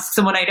shy to ask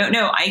someone I don't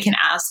know, I can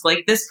ask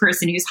like this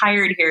person who's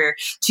hired here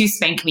to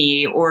spank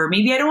me. Or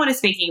maybe I don't want a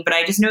spanking, but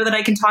I just know that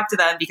I can talk to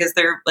them because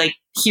they're like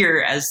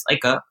here as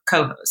like a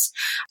co-host.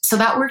 So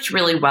that worked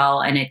really well.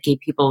 And it gave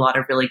people a lot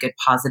of really good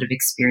positive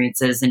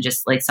experiences and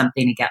just like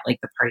something to get like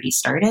the party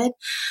started.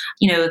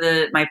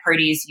 My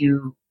parties,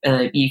 you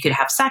could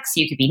have sex,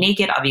 you could be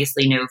naked,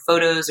 obviously no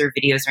photos or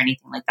videos or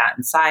anything like that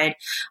inside.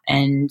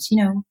 And,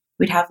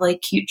 we'd have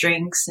like cute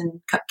drinks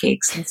and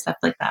cupcakes and stuff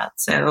like that.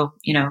 So,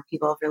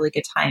 people have really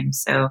good times.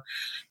 So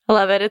I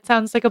love it. It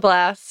sounds like a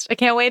blast. I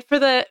can't wait for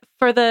the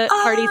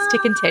parties to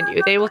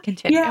continue. They will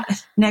continue. Yeah,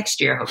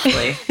 next year,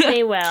 hopefully.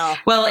 They will.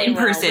 Well, in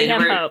person,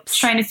 we're hopes.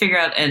 Trying to figure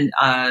out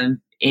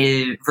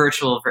a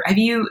virtual. Have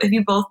you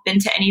both been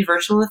to any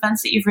virtual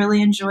events that you've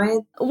really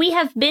enjoyed? We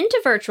have been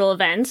to virtual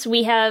events.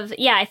 We have,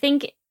 I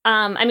think,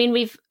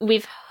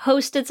 we've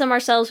hosted some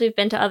ourselves. We've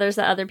been to others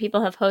that other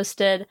people have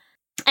hosted.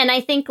 And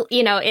I think,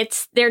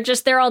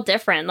 they're all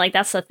different. Like,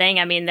 that's the thing.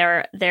 I mean,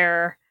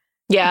 they're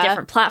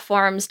different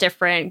platforms,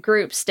 different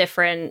groups,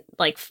 different,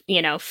 like,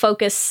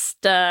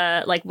 focused,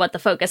 like what the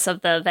focus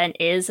of the event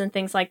is and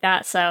things like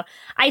that. So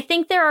I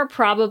think there are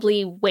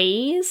probably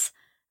ways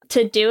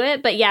to do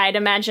it. But yeah, I'd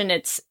imagine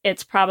it's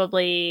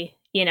probably,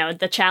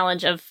 the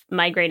challenge of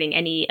migrating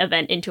any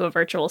event into a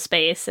virtual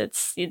space.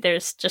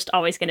 There's just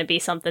always going to be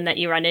something that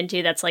you run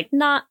into that's like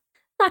not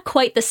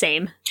quite the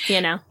same,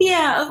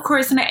 Yeah, of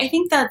course. And I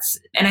think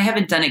and I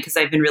haven't done it because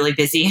I've been really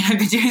busy and I've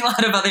been doing a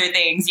lot of other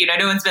things.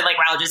 No one's been like,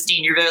 wow,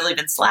 Justine, you've really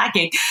been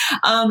slacking.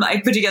 I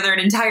put together an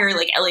entire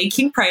like LA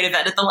Kink Pride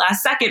event at the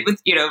last second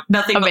with,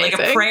 nothing Amazing. but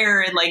like a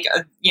prayer and like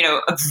a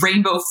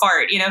rainbow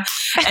fart,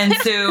 and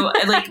so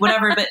like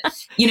whatever. But,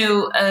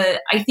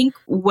 I think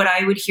what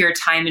I would hear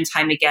time and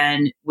time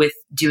again with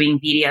doing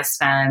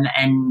BDSM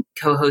and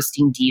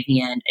co-hosting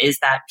Deviant is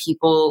that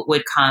people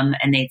would come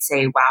and they'd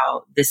say,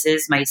 wow, this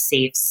is my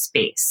safe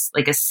space,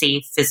 like a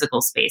safe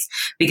physical space,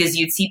 because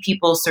you'd see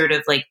people sort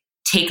of like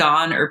take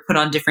on or put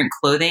on different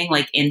clothing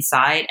like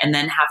inside and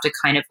then have to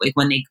kind of like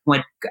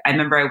I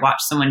remember I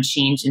watched someone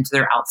change into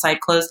their outside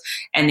clothes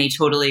and they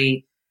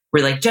totally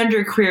were like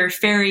gender queer,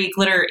 fairy,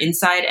 glitter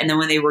inside. And then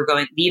when they were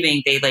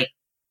leaving, they like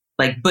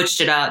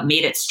butched it up,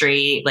 made it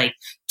straight, like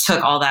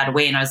took all that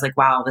away. And I was like,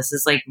 wow, this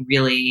is like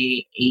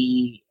really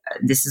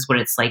this is what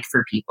it's like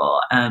for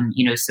people.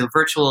 So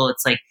virtual,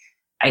 it's like,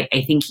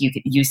 I think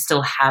you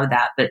still have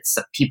that, but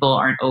people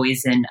aren't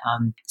always in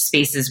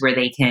spaces where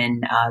they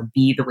can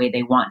be the way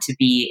they want to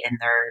be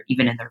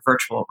even in their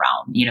virtual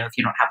realm. If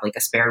you don't have like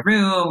a spare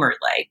room or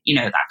like,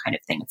 that kind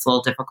of thing, it's a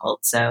little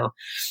difficult. So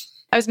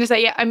I was going to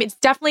say, yeah, I mean, it's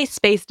definitely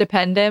space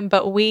dependent,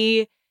 but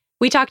we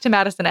talked to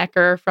Madison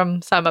Ecker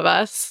from Some of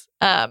Us.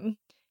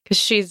 because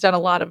she's done a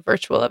lot of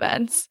virtual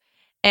events.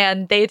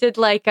 And they did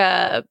like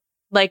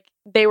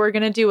they were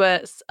going to do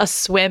a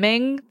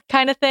swimming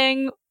kind of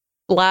thing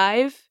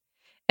live.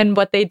 And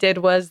what they did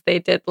was they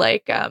did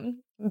like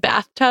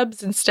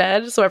bathtubs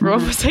instead. So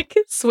everyone was like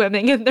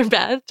swimming in their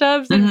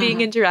bathtubs and being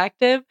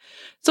interactive.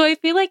 So I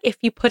feel like if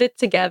you put it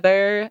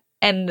together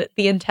and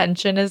the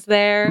intention is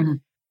there,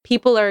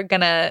 people are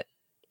going to,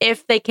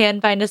 if they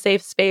can find a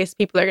safe space,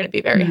 people are going to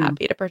be very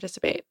happy to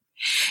participate.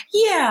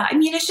 Yeah, I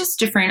mean, it's just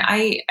different.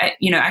 I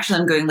actually,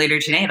 I'm going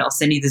later tonight. I'll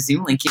send you the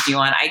Zoom link if you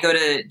want. I go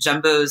to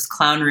Jumbo's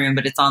Clown Room,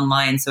 but it's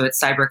online. So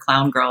it's Cyber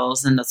Clown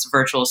Girls, and it's a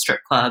virtual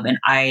strip club. And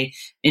I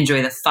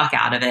enjoy the fuck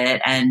out of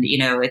it. And,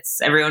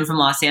 it's everyone from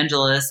Los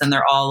Angeles, and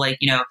they're all like,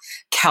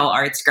 Cal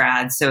Arts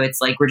grads. So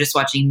it's like we're just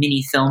watching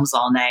mini films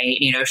all night,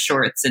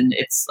 shorts, and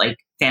it's like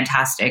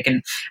fantastic.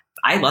 And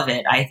I love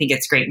it. I think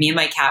it's great. Me and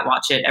my cat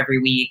watch it every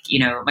week.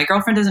 My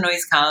girlfriend doesn't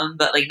always come,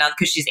 but like not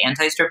because she's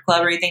anti-strip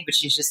club or anything, but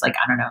she's just like,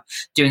 I don't know,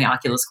 doing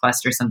Oculus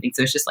Quest or something.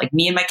 So it's just like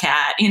me and my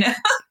cat,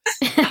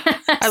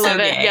 I love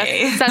it.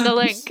 Yes. Send a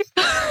link.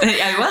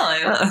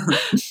 I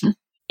will.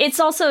 It's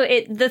also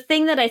the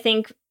thing that I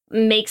think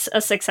makes a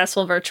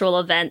successful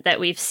virtual event that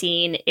we've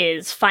seen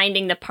is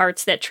finding the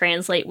parts that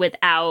translate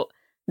without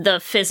the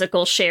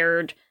physical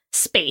shared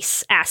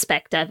space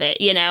aspect of it,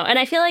 And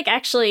I feel like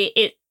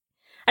actually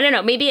I don't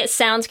know, maybe it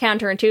sounds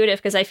counterintuitive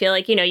because I feel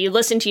like, you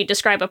listen to you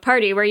describe a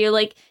party where you're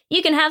like,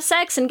 you can have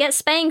sex and get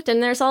spanked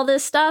and there's all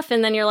this stuff.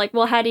 And then you're like,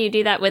 well, how do you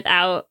do that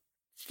without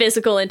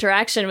physical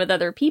interaction with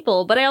other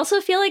people? But I also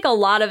feel like a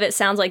lot of it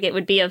sounds like it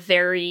would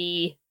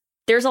be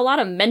there's a lot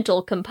of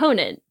mental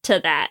component to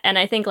that. And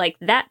I think like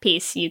that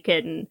piece you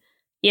can,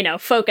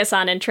 focus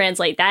on and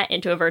translate that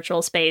into a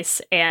virtual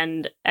space.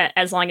 And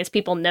as long as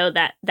people know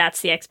that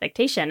that's the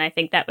expectation, I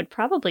think that would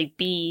probably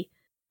be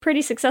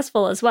pretty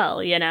successful as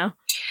well,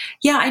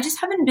 Yeah, I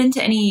just haven't been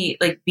to any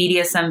like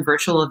BDSM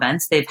virtual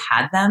events. They've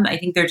had them. I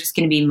think they're just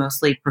going to be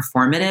mostly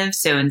performative.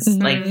 So it's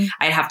like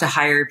I'd have to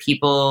hire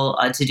people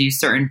to do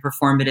certain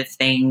performative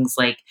things,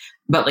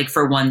 but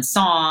for one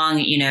song,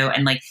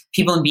 and like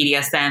people in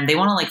BDSM, they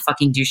want to like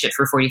fucking do shit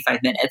for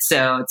 45 minutes.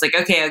 So it's like,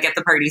 okay, I'll get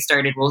the party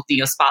started. We'll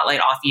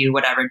spotlight off you,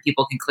 whatever, and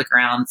people can click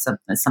around,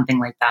 something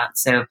like that.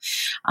 So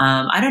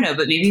I don't know,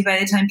 but maybe by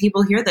the time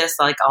people hear this,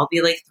 like I'll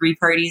be like 3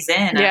 parties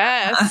in.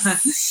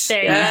 Yes.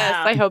 Yes,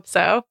 I hope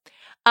so.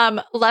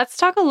 Let's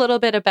talk a little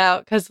bit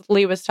about, because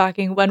Lee was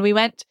talking, when we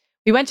went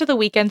to the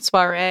weekend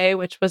soiree,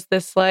 which was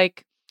this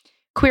like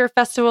queer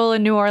festival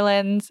in New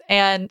Orleans,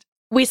 and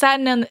we sat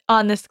in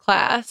on this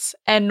class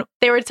and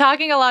they were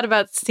talking a lot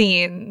about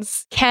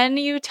scenes. Can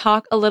you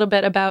talk a little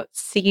bit about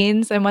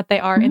scenes and what they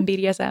are in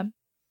BDSM?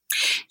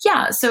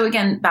 Yeah. So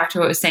again, back to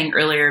what I was saying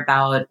earlier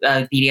about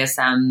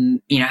BDSM,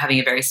 having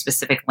a very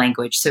specific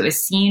language. So a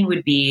scene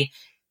would be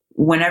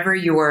whenever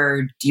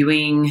you're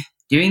doing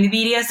the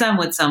BDSM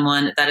with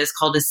someone, that is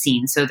called a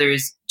scene. So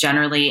there's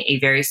generally a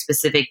very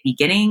specific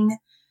beginning,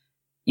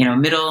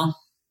 middle,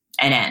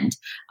 and end.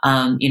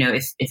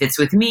 If it's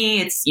with me,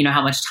 it's,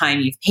 how much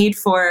time you've paid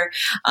for.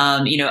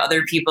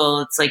 Other people,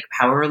 it's like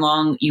however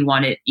long you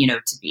want it,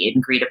 to be an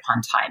agreed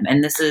upon time.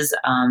 And this is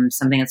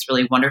something that's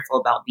really wonderful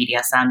about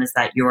BDSM is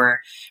that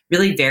you're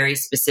really very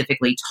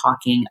specifically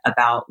talking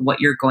about what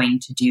you're going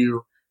to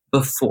do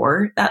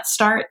before that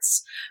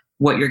starts,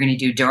 what you're going to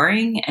do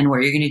during, and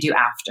what you're going to do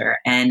after.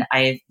 And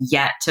I've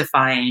yet to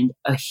find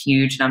a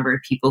huge number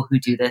of people who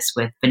do this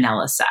with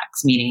vanilla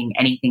sex, meaning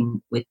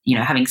anything with,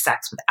 having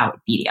sex without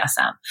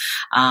BDSM.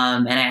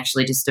 And I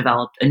actually just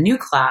developed a new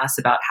class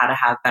about how to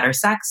have better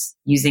sex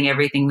using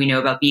everything we know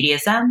about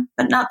BDSM,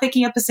 but not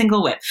picking up a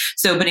single whip.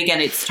 So, but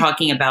again, it's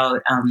talking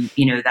about,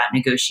 that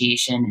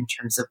negotiation in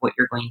terms of what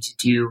you're going to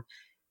do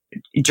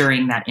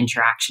during that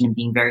interaction and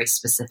being very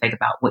specific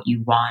about what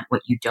you want,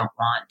 what you don't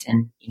want,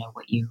 and,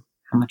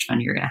 how much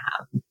fun you're going to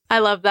have. I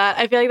love that.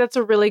 I feel like that's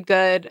a really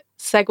good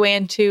segue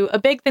into a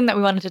big thing that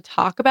we wanted to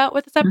talk about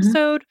with this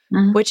episode,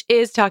 which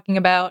is talking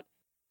about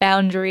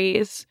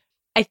boundaries.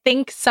 I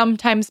think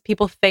sometimes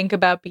people think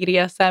about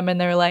BDSM and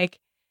they're like,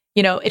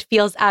 it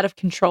feels out of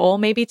control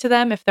maybe to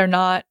them if they're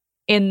not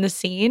in the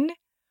scene,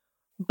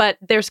 but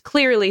there's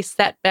clearly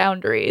set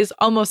boundaries,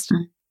 almost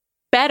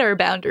better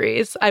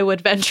boundaries, I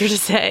would venture to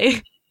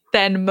say,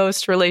 than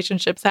most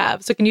relationships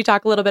have. So can you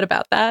talk a little bit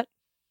about that?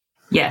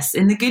 Yes,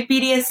 in the good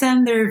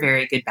BDSM, there are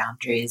very good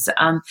boundaries.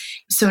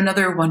 So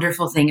another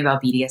wonderful thing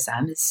about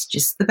BDSM is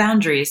just the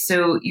boundaries.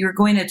 So you're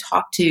going to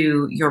talk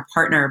to your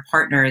partner or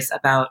partners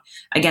about,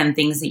 again,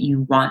 things that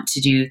you want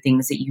to do,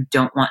 things that you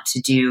don't want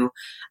to do.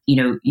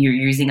 You're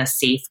using a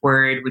safe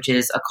word, which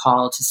is a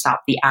call to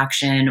stop the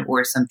action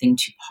or something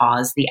to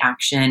pause the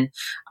action.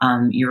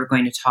 You're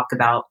going to talk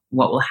about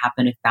what will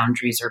happen if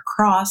boundaries are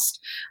crossed,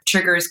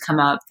 triggers come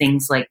up,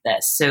 things like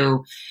this.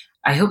 So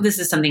I hope this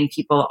is something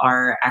people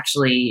are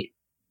actually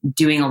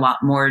doing a lot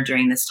more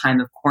during this time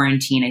of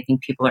quarantine. I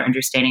think people are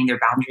understanding their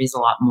boundaries a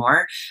lot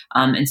more.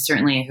 And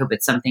certainly I hope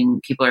it's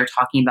something people are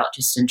talking about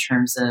just in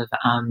terms of,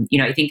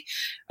 I think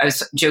I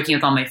was joking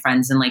with all my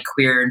friends in like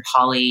queer and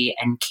poly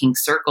and kink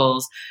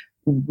circles.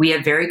 we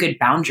have very good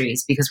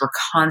boundaries because we're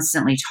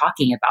constantly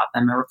talking about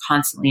them and we're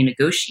constantly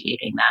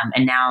negotiating them.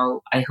 And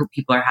now I hope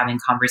people are having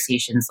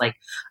conversations like,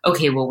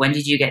 okay, well, when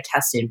did you get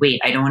tested?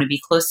 Wait, I don't want to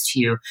be close to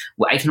you.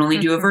 I can only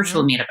do a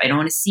virtual meetup. I don't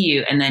want to see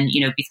you. And then,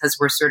 because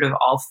we're sort of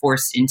all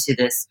forced into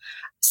this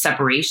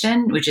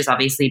separation, which has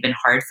obviously been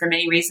hard for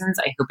many reasons,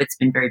 I hope it's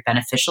been very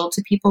beneficial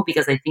to people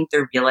because I think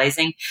they're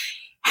realizing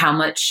how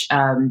much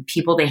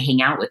people they hang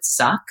out with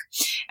suck.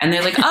 And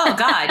they're like, oh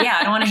God, yeah,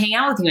 I don't want to hang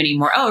out with you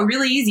anymore. Oh,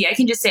 really easy. I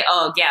can just say,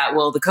 oh yeah,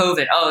 well, the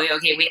COVID. Oh,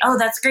 okay, wait. Oh,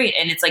 that's great.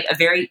 And it's like a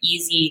very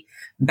easy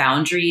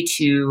boundary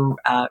to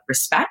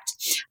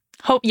respect.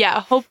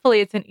 Hopefully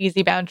it's an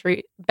easy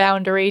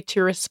boundary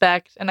to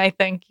respect. And I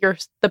think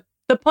the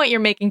point you're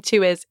making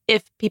too is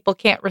if people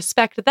can't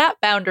respect that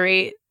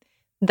boundary,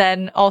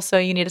 then also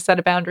you need to set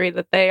a boundary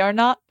that they are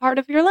not part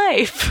of your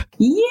life.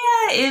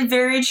 Yeah, it's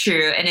very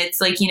true. And it's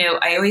like,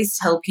 I always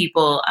tell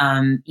people,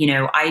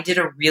 I did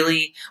a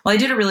really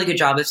good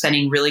job of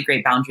setting really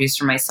great boundaries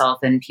for myself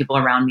and people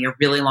around me a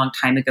really long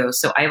time ago.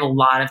 So I have a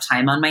lot of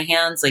time on my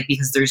hands,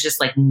 because there's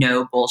just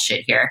no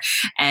bullshit here.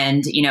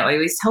 And, I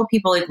always tell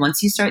people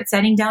once you start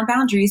setting down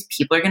boundaries,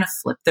 people are going to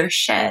flip their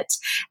shit.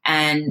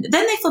 And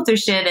then they flip their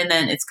shit and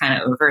then it's kind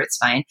of over. It's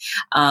fine.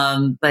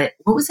 But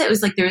what was it? It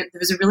was there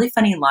was a really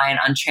funny line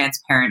on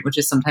Transparent, which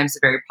is sometimes a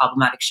very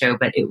problematic show,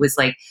 but it was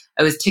it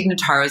was Tig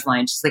Notaro's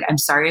line. She's like, I'm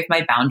sorry if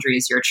my boundary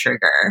is your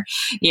trigger,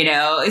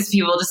 as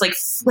people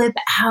just flip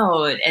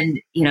out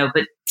and,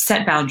 but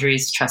set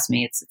boundaries. Trust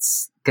me,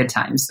 it's good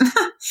times.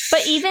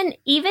 But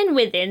even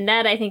within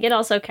that, I think it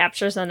also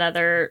captures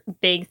another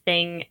big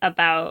thing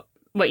about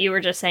what you were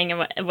just saying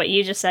and what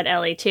you just said,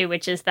 Ellie, too,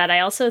 which is that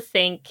I also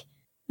think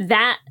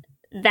that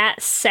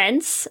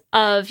sense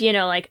of,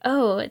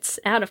 oh, it's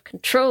out of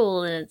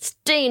control and it's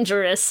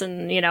dangerous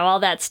and, all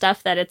that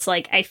stuff that it's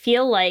I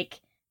feel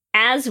like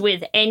as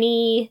with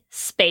any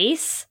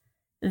space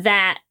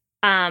that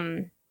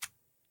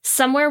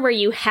somewhere where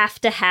you have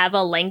to have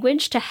a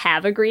language to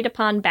have agreed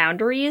upon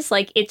boundaries,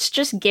 it's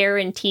just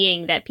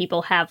guaranteeing that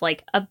people have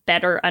a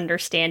better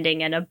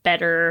understanding and a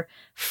better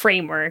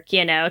framework,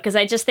 because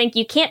I just think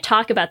you can't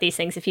talk about these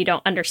things if you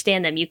don't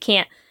understand them. You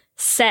can't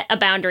set a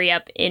boundary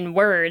up in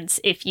words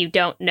if you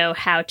don't know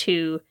how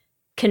to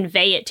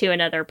convey it to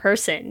another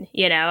person,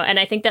 And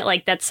I think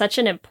that that's such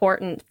an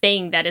important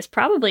thing that is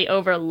probably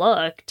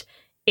overlooked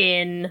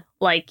in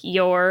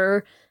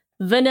your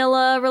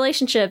vanilla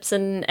relationships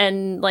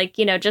and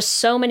just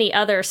so many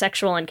other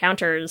sexual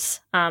encounters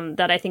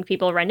that I think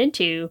people run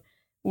into,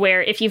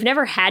 where if you've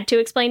never had to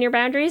explain your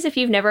boundaries, if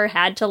you've never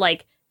had to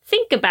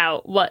think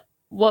about what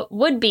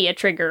would be a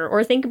trigger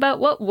or think about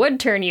what would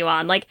turn you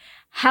on,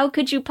 how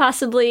could you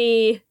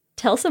possibly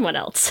tell someone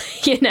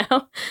else,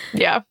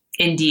 Yeah.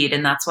 Indeed.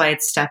 And that's why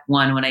it's step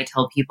one when I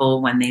tell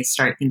people when they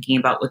start thinking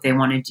about what they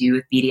want to do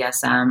with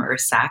BDSM or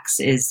sex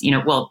is,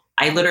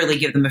 I literally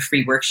give them a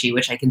free worksheet,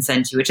 which I can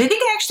send to you, which I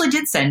think I actually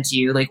did send to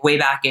you way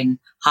back in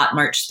Hot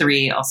March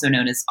 3, also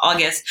known as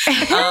August,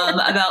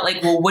 about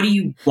well, what do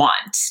you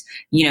want?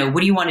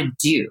 What do you want to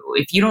do?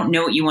 If you don't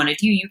know what you want to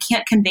do, you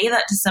can't convey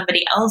that to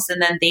somebody else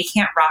and then they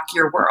can't rock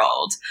your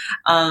world.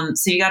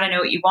 So you got to know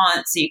what you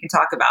want so you can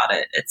talk about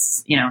it.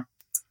 It's,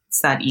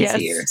 it's that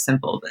easy or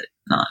simple, but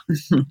not.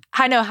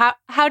 I know.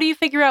 How do you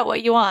figure out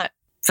what you want?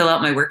 Fill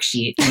out my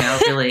worksheet,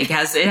 really. It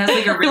has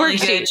a really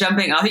good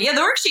jumping off. Yeah,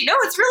 the worksheet. No,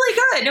 it's really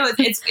good. No,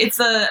 it's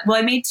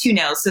I made two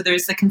now. So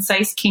there's the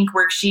concise kink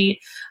worksheet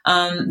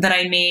that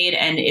I made,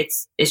 and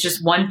it's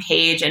just one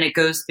page, and it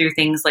goes through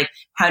things like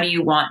how do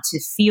you want to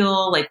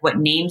feel, what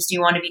names do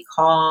you want to be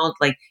called,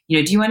 do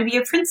you want to be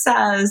a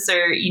princess,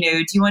 or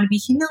do you want to be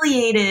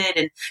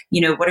humiliated,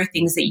 and what are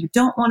things that you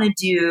don't want to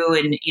do,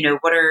 and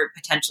what are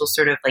potential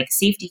sort of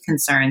safety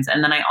concerns.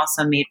 And then I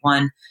also made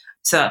one.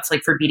 So that's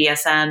for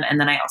BDSM. And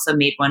then I also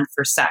made one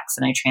for sex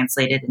and I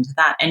translated into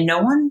that. And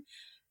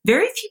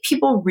very few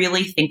people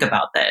really think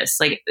about this.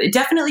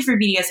 Definitely for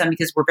BDSM,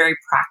 because we're very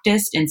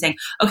practiced in saying,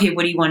 okay,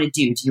 what do you want to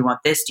do? Do you want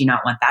this? Do you not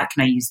want that?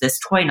 Can I use this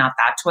toy, not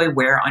that toy?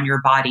 Where on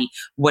your body?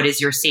 What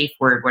is your safe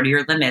word? What are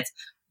your limits?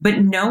 But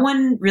no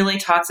one really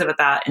talks about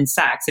that in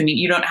sex. I mean,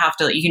 you don't have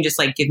to, you can just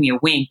give me a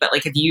wink, but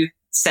if you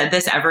said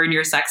this ever in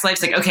your sex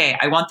life, it's okay,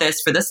 I want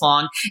this for this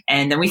long,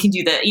 and then we can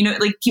do that.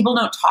 People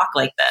don't talk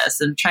like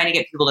this, and trying to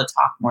get people to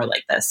talk more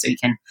like this so you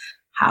can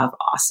have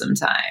awesome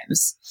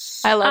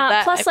times. I love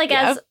that. Plus,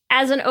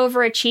 as an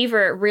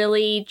overachiever, it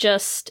really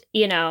just,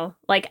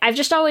 I've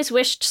just always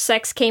wished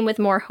sex came with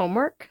more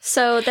homework.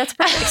 So that's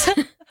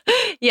perfect.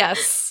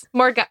 Yes.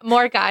 More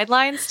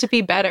guidelines to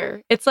be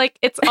better. It's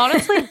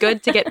honestly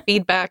good to get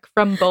feedback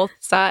from both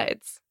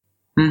sides.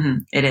 Mm-hmm.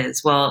 It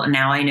is. Well,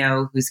 now I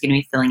know who's going to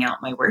be filling out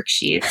my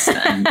worksheets.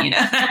 And,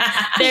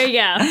 There you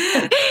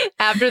go.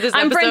 After this episode,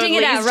 I'm printing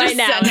it out right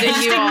now.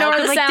 Just ignore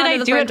the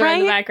sound of the printer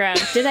in the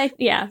background. Did I?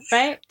 Yeah,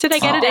 right? Did I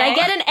get an A? Did I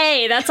get an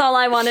A? That's all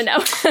I want to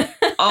know.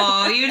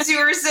 Oh, you two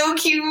are so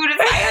cute. If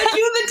I had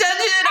you in the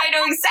dungeon, I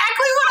know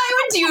exactly what I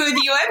would do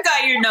with you. I've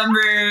got your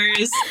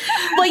numbers.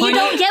 Well, you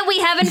don't get we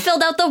haven't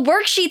filled out the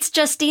worksheets,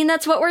 Justine.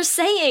 That's what we're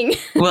saying.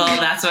 Well,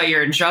 that's why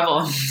you're in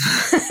trouble.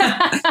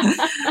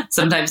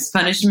 Sometimes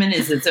punishment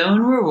is its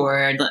own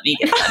reward. Let me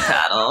get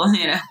that paddle,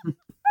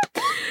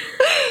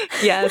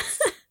 Yes.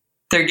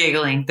 They're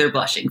giggling. They're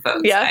blushing,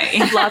 folks.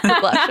 Yeah. Lots of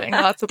blushing.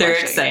 They're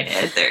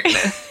excited. They're going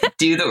to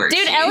do the work.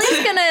 Dude,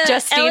 Ellie's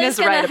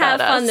gonna have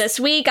fun this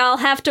week. I'll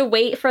have to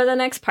wait for the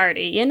next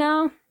party,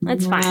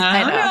 That's fine.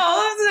 I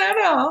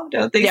know.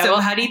 Don't think so.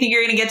 Well, how do you think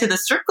you're going to get to the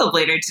strip club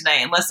later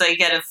tonight unless I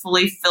get a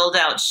fully filled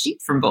out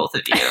sheet from both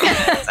of you?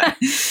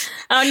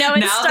 Oh, no,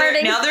 it's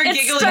starting. Now they're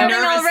giggling starting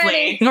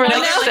nervously. already. Now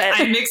they're like,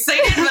 I'm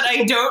excited, but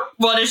I don't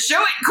want to show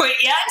it quite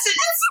yet.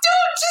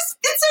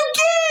 It's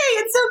okay.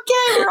 It's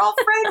okay. We're all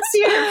friends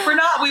here. If we're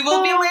not, we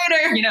will be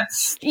later.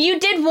 You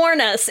did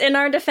warn us. In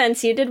our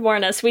defense, you did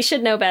warn us. We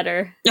should know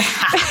better.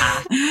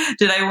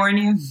 Did I warn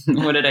you?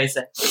 What did I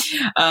say?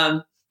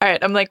 All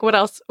right, I'm like, what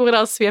else do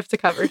we have to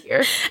cover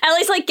here?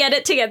 Ellie's like, get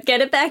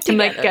it back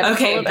together.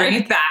 Okay, bring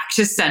it back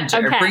to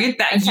center. Okay. Bring it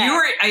back. Okay.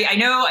 I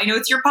know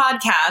it's your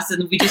podcast,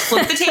 and we just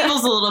flip the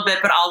tables a little bit,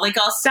 but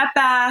I'll step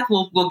back.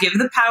 We'll give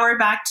the power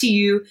back to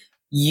you.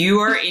 You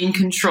are in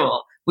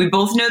control. We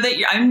both know that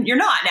you're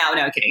not now.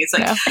 No, kidding. It's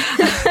like,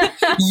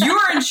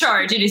 you're in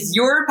charge. It is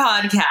your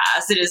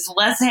podcast. It is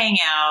Let's Hang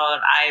Out.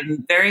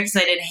 I'm very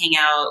excited to hang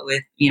out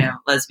with,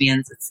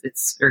 lesbians.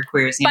 It's or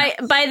queers.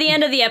 By the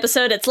end of the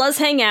episode, it's Let's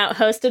Hang Out,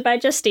 hosted by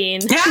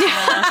Justine.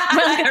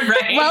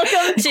 Right.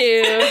 Welcome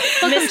to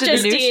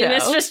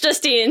Mistress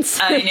Justine's.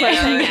 I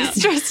know.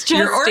 Mistress Justine.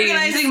 You're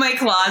organizing my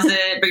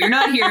closet, but you're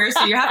not here,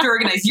 so you have to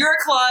organize your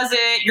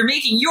closet. You're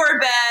making your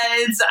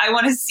beds. I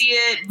want to see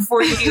it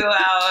before you go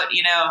out,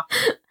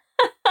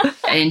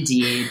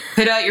 Indeed.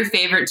 Put out your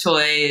favorite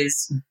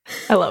toys.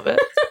 I love it.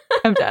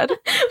 I'm dead.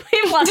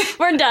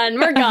 We're done.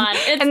 We're gone.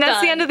 And that's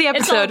done. the end of the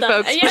episode,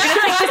 folks. We're going to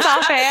take this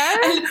off air.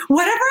 And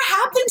whatever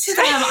happened to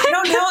them? I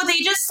don't know. They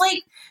just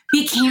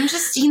became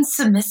Justine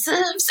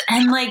submissives,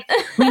 and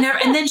we never.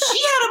 And then she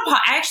had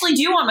I actually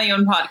do want my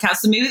own podcast,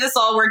 so maybe this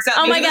all works out.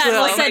 Oh my God,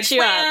 we'll set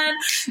you up.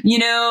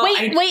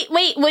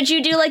 Wait. Would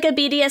you do a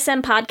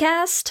BDSM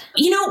podcast?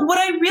 What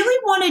I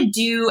really want to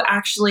do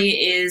actually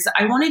is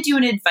I want to do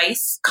an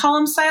advice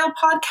column style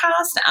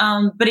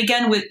podcast. But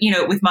again, with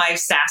my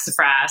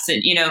sassafras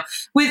and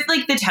with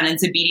the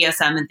tenets of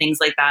BDSM and things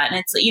like that. And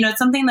it's it's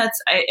something that's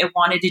I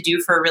wanted to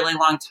do for a really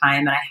long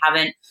time, and I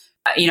haven't.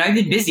 I've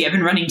been busy. I've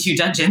been running 2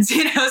 dungeons,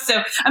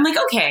 so I'm like,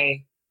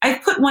 okay,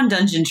 I've put one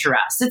dungeon to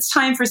rest. It's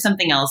time for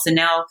something else. And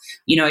now,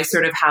 I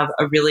sort of have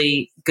a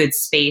really good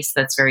space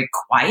that's very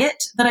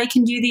quiet that I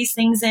can do these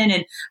things in.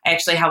 And I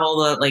actually have all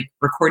the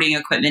recording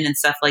equipment and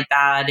stuff like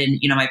that. And,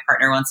 my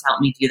partner wants to help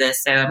me do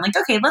this. So I'm like,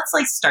 okay, let's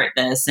start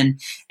this and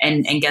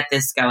get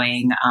this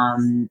going.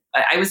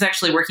 I was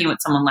actually working with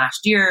someone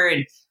last year,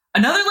 and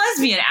another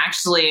lesbian,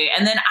 actually.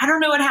 And then I don't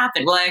know what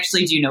happened. Well, I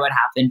actually do know what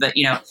happened, but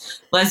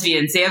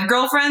lesbians, they have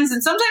girlfriends,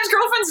 and sometimes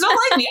girlfriends don't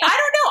like me. I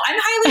don't know. I'm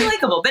highly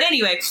likable. But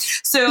anyway,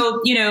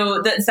 so,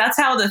 that's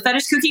how the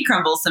fetish cookie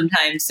crumbles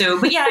sometimes.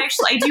 So, but yeah,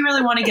 actually, I do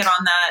really want to get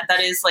on that.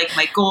 That is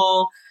my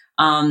goal,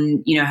 how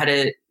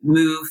to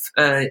move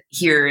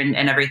here and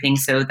everything.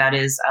 So that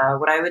is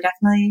what I would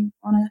definitely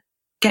want to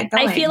get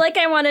going. I feel like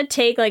I want to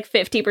take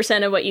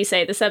 50% of what you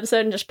say this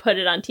episode and just put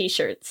it on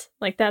t-shirts.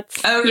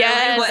 That's really?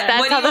 Yes,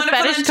 that's how the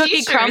fetish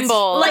cookie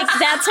crumbles.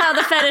 That's how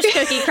the fetish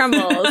cookie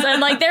crumbles.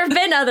 And there have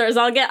been others.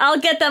 I'll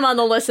get them on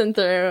the listen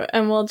through,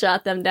 and we'll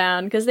jot them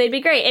down because they'd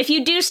be great. If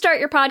you do start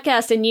your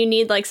podcast and you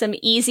need some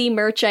easy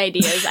merch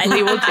ideas, I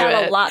think we'll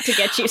have a lot to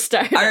get you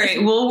started. All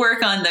right, we'll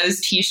work on those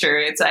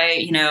t-shirts.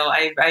 I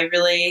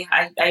really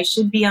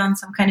should be on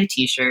some kind of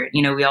t-shirt.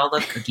 We all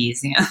love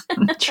cookies.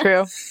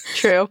 True.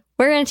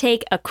 We're going to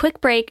take a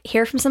quick break,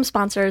 hear from some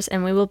sponsors,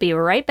 and we will be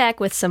right back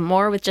with some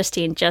more with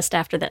Justine just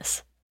after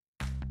this.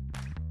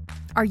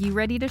 Are you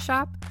ready to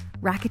shop?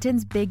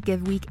 Rakuten's Big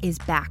Give Week is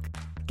back.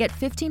 Get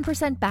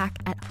 15% back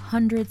at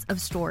hundreds of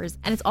stores,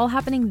 and it's all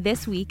happening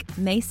this week,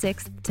 May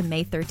 6th to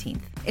May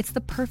 13th. It's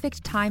the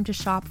perfect time to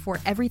shop for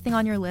everything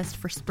on your list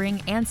for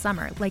spring and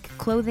summer, like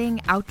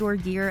clothing, outdoor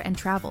gear, and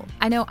travel.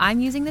 I know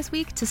I'm using this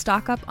week to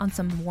stock up on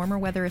some warmer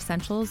weather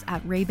essentials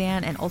at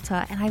Ray-Ban and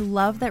Ulta, and I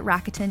love that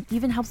Rakuten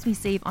even helps me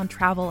save on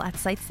travel at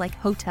sites like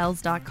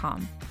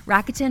Hotels.com.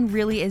 Rakuten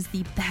really is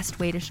the best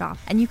way to shop,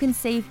 and you can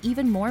save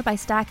even more by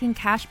stacking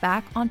cash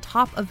back on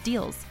top of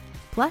deals.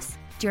 Plus,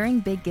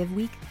 during Big Give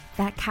Week,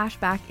 that cash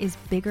back is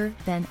bigger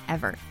than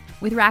ever.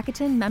 With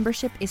Rakuten,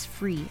 membership is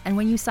free, and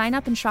when you sign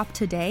up and shop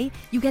today,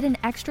 you get an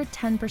extra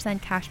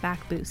 10% cash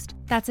back boost.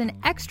 That's an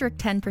extra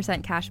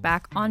 10% cash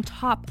back on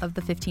top of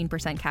the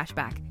 15% cash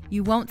back.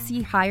 You won't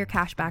see higher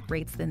cash back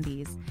rates than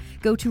these.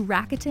 Go to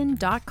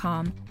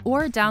Rakuten.com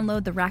or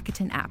download the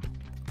Rakuten app.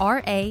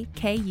 Rakuten.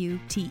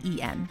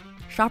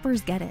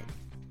 Shoppers get it.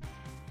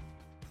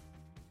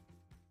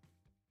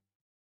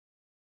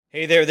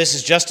 Hey there, this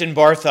is Justin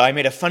Bartha. I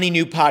made a funny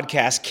new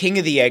podcast, King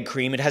of the Egg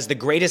Cream. It has the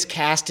greatest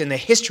cast in the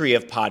history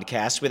of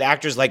podcasts with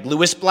actors like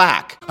Louis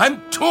Black. I'm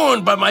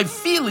torn by my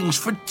feelings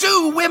for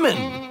 2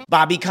 women.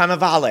 Bobby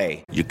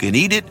Cannavale. You can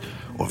eat it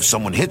Or if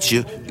someone hits you,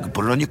 you can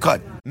put it on your cut.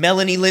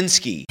 Melanie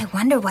Linsky. I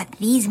wonder what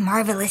these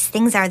marvelous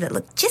things are that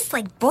look just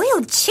like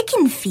boiled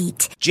chicken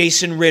feet.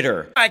 Jason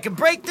Ritter. I can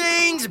break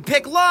things and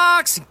pick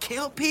locks and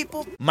kill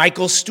people.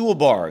 Michael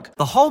Stuhlbarg.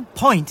 The whole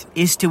point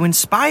is to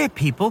inspire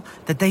people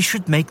that they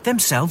should make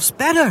themselves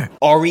better.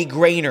 Ari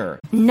Grainer.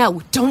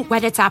 No, don't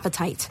whet its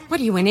appetite.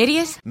 What are you, an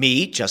idiot?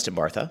 Me, Justin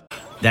Bartha.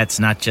 That's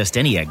not just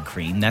any egg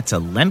cream, that's a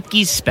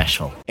Lemke's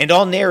special. And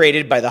all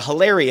narrated by the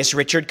hilarious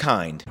Richard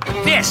Kind.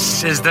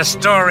 This is the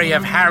story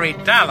of Harry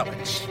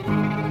Dalowitz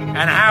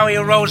and how he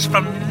rose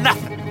from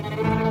nothing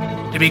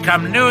to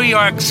become New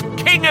York's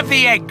King of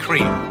the Egg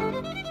Cream.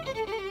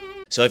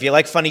 So if you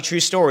like funny true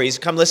stories,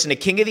 come listen to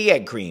King of the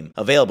Egg Cream,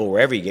 available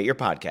wherever you get your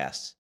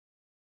podcasts.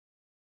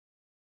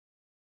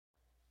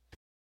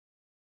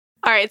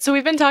 All right, so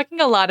we've been talking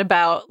a lot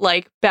about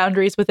like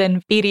boundaries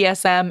within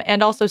BDSM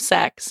and also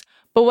sex,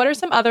 but what are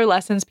some other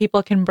lessons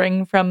people can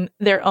bring from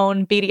their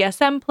own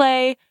BDSM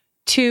play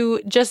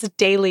to just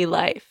daily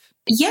life?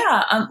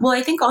 Yeah, well,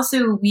 I think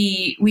also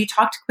we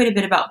talked quite a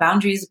bit about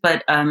boundaries,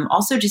 but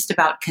also just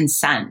about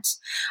consent.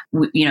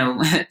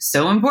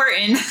 So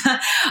important.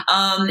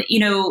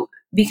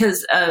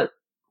 Because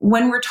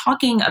when we're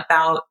talking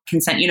about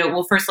consent,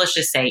 well, first let's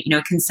just say,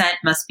 consent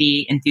must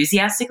be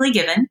enthusiastically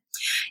given.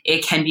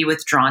 It can be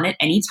withdrawn at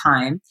any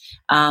time.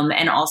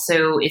 And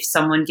also, if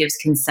someone gives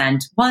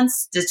consent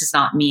once, this does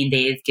not mean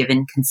they've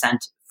given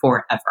consent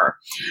forever.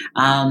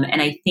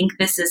 And I think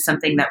this is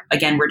something that,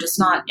 again, we're just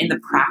not in the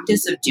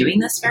practice of doing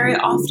this very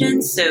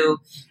often. So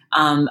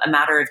a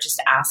matter of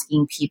just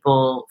asking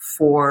people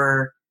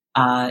for,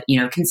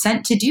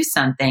 consent to do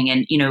something.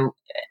 And,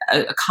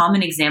 a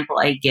common example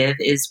I give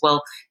is,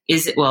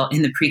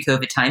 in the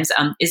pre-COVID times,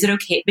 is it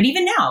okay? But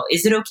even now,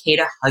 is it okay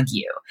to hug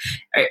you?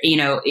 Or,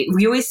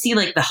 we always see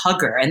like the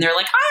hugger and they're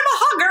like, I'm a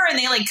hugger. And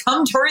they like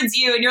come towards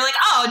you and you're like,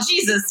 oh,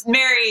 Jesus,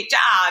 Mary,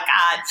 God,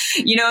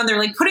 and they're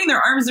like putting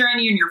their arms around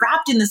you and you're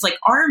wrapped in this like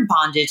arm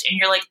bondage and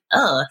you're like,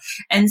 ugh.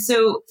 And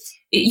so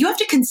you have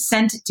to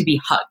consent to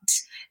be hugged.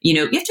 You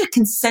have to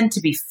consent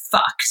to be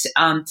fucked.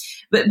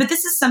 But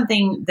this is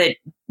something that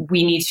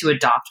we need to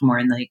adopt more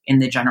in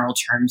the general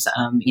terms,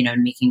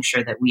 making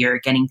sure that we are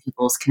getting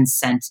people's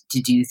consent to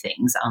do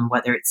things,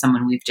 whether it's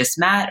someone we've just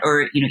met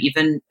or,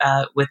 even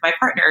with my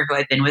partner who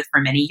I've been with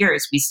for many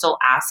years, we still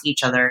ask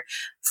each other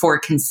for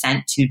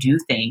consent to do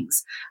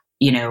things,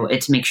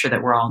 to make sure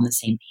that we're all on the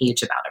same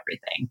page about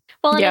everything.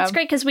 Well, and it's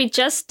great because we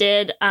just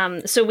did,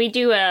 so we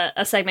do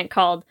a segment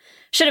called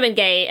Should Have Been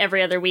Gay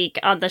every other week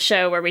on the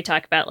show where we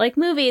talk about like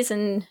movies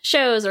and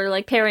shows or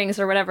like pairings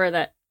or whatever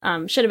that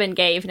should have been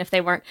gay even if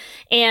they weren't.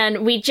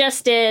 And we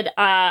just did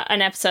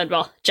an episode,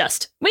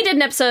 we did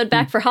an episode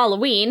back for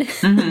Halloween.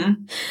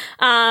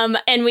 Mm-hmm.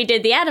 And we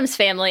did the Addams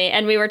Family,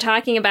 and we were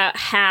talking about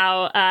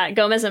how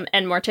Gomez and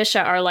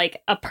Morticia are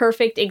like a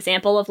perfect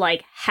example of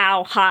like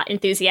how hot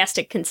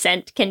enthusiastic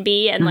consent can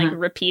be and like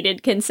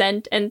repeated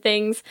consent and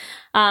things.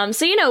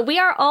 So, we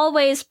are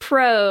always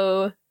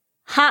pro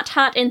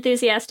hot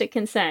enthusiastic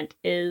consent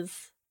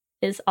is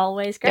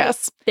always great.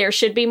 Yes. There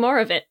should be more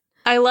of it.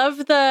 I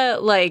love the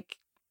like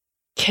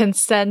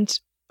consent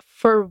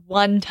for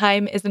one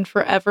time isn't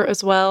forever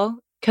as well.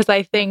 Because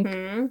I think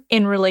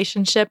in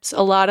relationships,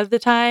 a lot of the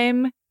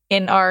time,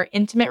 in our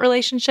intimate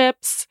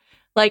relationships,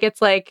 like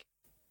it's like,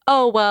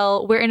 oh,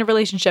 well, we're in a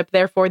relationship,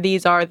 therefore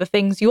these are the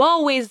things you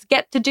always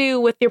get to do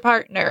with your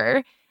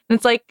partner. And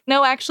it's like,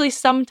 no, actually,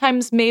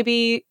 sometimes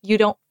maybe you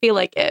don't feel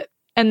like it.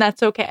 And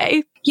that's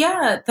okay.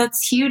 Yeah,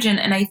 that's huge.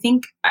 And I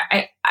think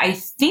I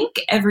think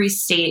every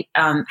state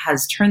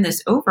has turned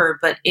this over,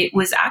 but it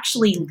was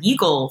actually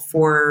legal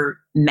for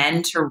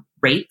men to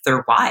rape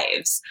their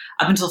wives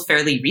up until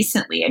fairly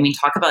recently. I mean,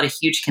 talk about a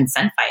huge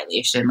consent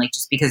violation. Like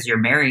just because you're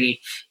married,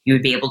 you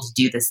would be able to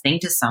do this thing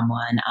to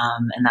someone.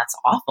 And that's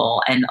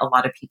awful. And a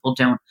lot of people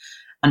don't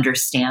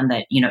understand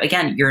that,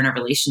 again, you're in a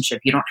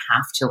relationship. You don't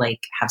have to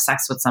like have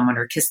sex with someone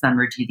or kiss them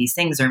or do these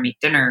things or make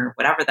dinner, or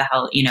whatever the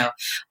hell,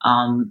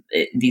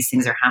 these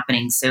things are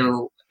happening.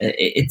 So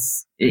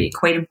it's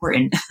quite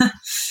important.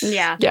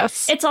 Yeah.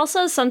 Yes. It's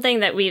also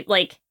something that we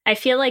like, I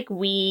feel like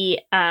we,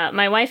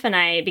 my wife and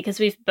I, because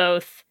we've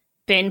both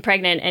been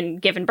pregnant and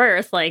given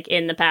birth, like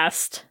in the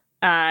past,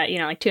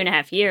 like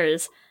 2.5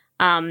 years.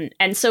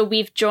 And so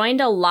we've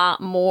joined a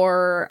lot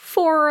more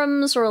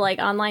forums or like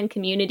online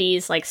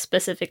communities, like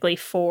specifically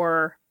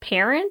for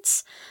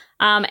parents.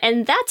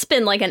 And that's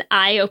been like an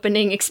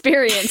eye-opening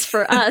experience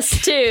for us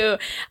too.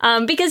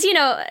 Because, you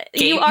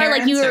are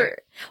like,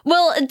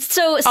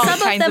 so some of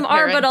them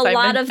are, but a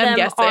lot of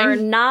them are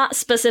not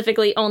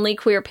specifically only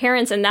queer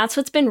parents. And that's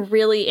what's been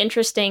really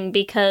interesting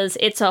because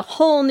it's a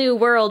whole new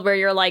world where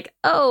you're like,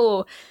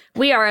 oh,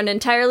 we are an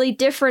entirely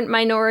different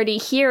minority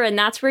here. And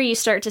that's where you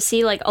start to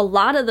see like a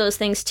lot of those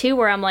things too,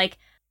 where I'm like,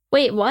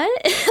 wait, what?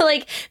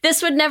 Like,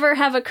 this would never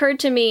have occurred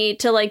to me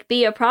to like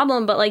be a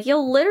problem. But like,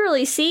 you'll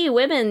literally see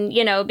women,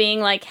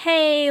 being like,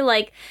 hey,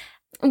 like,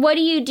 what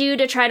do you do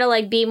to try to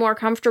like be more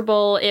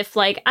comfortable if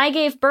like I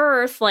gave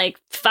birth like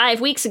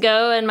 5 weeks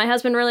ago and my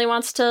husband really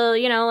wants to,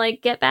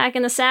 like get back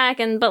in the sack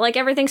but like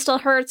everything still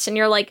hurts. And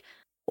you're like,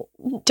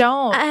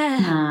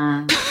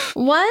 Don't.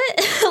 What?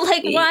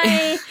 Like,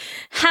 why?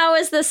 How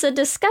is this a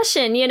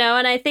discussion? You know,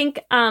 and I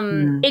think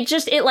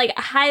it like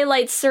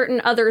highlights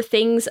certain other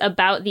things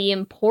about the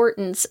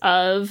importance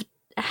of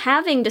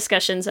having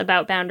discussions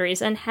about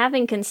boundaries and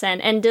having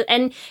consent,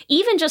 and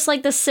even just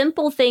like the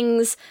simple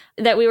things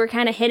that we were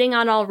kind of hitting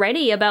on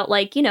already about,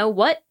 like, you know,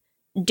 what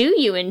do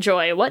you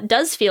enjoy? What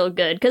does feel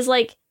good? Because,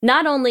 like,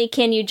 not only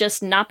can you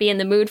just not be in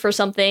the mood for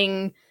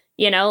something,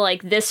 you know,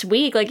 like this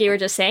week, like you were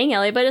just saying,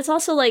 Ellie, but it's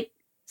also like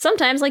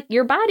sometimes, like,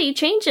 your body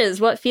changes.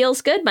 What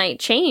feels good might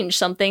change.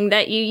 Something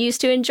that you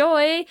used to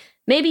enjoy,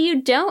 maybe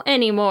you don't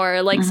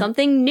anymore. Like,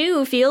 something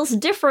new feels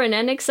different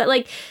and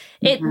like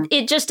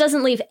it just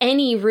doesn't leave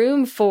any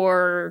room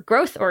for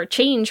growth or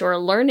change or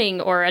learning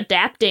or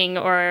adapting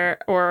or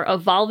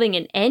evolving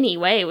in any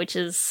way, which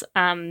is,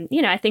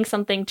 you know, I think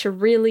something to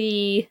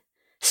really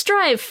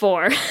strive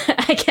for,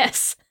 I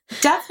guess.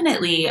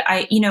 Definitely.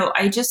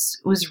 I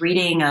just was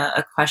reading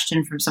a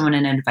question from someone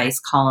in an advice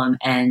column,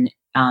 and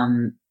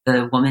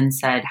the woman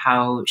said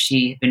how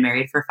she had been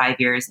married for 5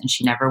 years and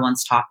she never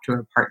once talked to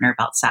her partner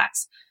about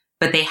sex,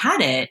 but they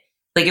had it.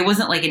 Like, it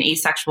wasn't like an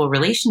asexual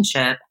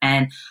relationship.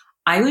 And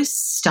I was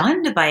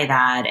stunned by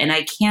that. And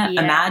I can't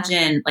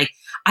imagine, like,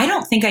 I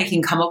don't think I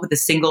can come up with a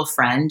single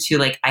friend who,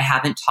 like, I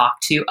haven't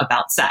talked to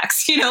about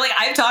sex. You know, like,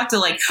 I've talked to,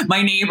 like,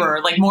 my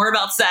neighbor, like, more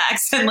about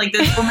sex. And, like,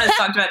 this woman has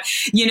talked about,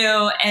 you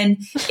know, and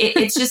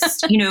it's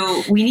just, you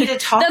know, we need to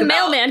talk the about.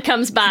 mailman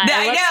comes by.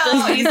 I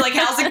know. He's like,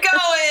 how's it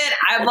going?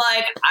 I'm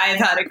like, I've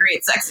had a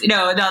great sex, you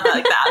know, not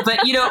like that.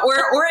 But, you know,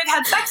 or I've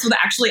had sex with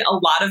actually a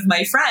lot of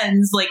my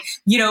friends, like,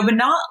 you know, but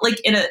not like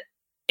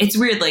it's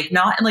weird, like,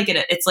 not in like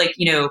it's like,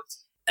 you know,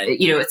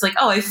 it's like,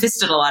 oh, I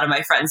fisted a lot of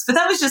my friends, but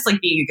that was just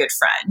like being a good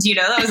friend, you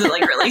know, that wasn't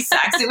like really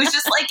sex. It was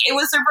just like, it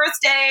was her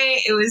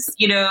birthday. It was,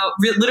 you know,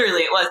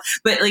 literally it was,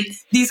 but like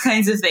these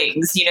kinds of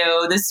things, you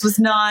know, this was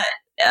not,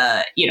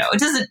 you know, it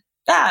doesn't,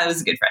 it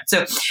was a good friend.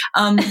 So,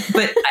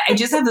 but I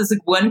just have this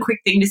like one quick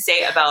thing to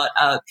say about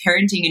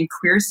parenting and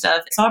queer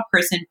stuff. I saw a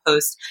person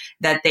post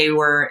that they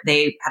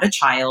had a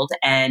child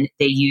and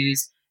they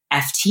use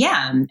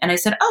FTM. And I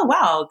said, oh,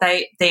 wow,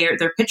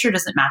 their picture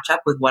doesn't match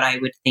up with what I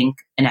would think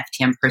an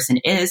FTM person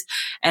is.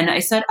 And I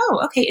said,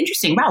 oh, okay,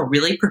 interesting. Wow,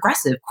 really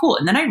progressive. Cool.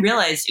 And then I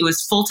realized it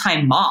was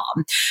full-time mom,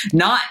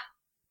 not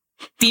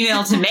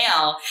female to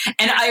male.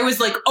 And I was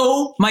like,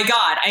 oh my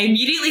God. I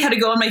immediately had to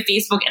go on my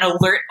Facebook and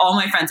alert all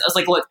my friends. I was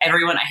like, look,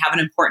 everyone, I have an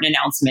important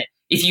announcement.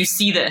 If you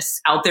see this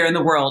out there in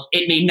the world,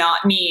 it may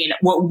not mean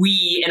what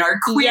we in our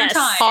queer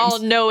times all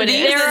know it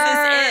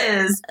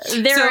is.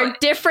 There are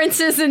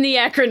differences in the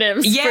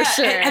acronyms. Yeah,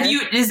 for sure.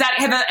 Has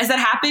that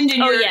happened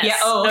in your? Yes. Yeah.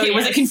 Oh, okay.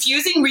 Was it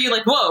confusing? Were you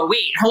like, whoa,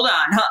 wait, hold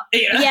on? Huh?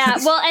 You know? Yeah.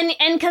 Well,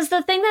 and because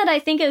the thing that I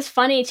think is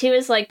funny too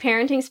is like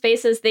parenting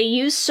spaces. They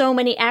use so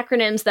many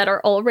acronyms that are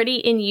already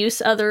in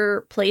use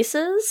other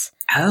places.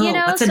 Oh, you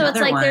know, what's so it's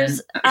like one?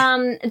 There's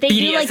they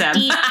do like yeah,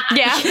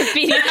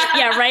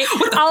 right.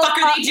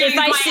 If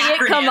I see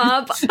it come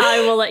up,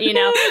 I will let you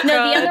know.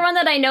 No, the other one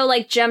that I know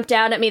like jumped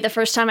out at me the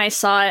first time I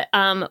saw it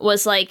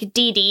was like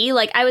DD.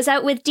 Like I was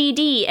out with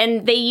DD,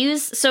 and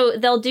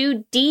they'll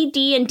do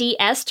DD and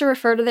DS to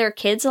refer to their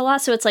kids a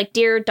lot. So it's like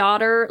dear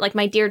daughter, like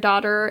my dear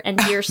daughter and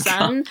dear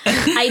son.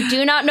 I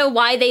do not know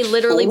why they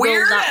literally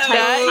will not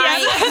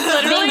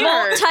type. They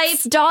won't type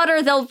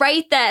daughter. They'll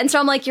write that, and so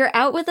I'm like, you're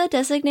out with a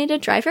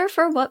designated driver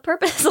for what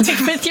purpose? Like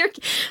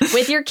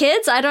with your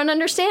kids? I don't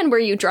understand. Were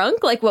you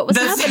drunk? Like what was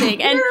happening?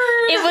 And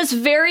it was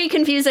very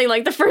confusing.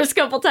 Like the first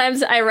couple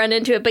times I run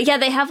into it, but yeah,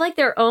 they have like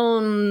their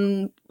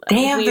own.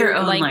 They have their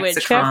own language.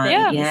 lexicon.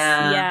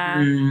 Yeah.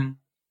 Mm.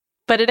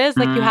 But it is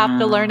like you have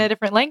to learn a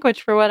different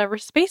language for whatever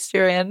space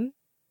you're in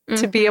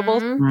to be able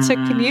to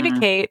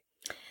communicate.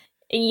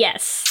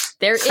 Yes,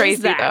 there Crazy, is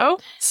that. Though.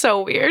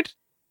 So weird.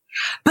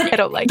 But I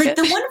don't like it.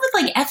 The one with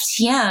like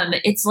FTM,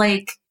 it's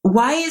like,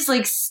 why is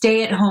like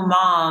stay-at-home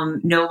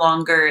mom no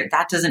longer?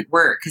 That doesn't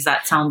work because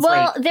that sounds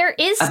like there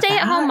is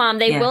stay-at-home mom.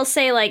 They will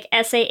say like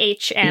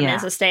SAHM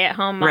is a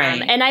stay-at-home mom,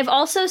 right. And I've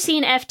also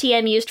seen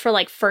FTM used for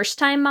like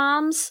first-time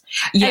moms.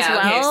 Yeah, as well.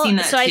 Okay, I've seen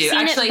that so too. I've seen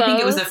Actually, I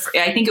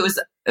think it was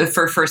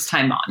for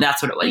first-time mom.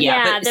 That's what it was.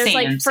 Yeah, but there's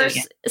same, like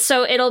first.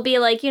 So it'll be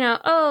like, you know,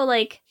 oh,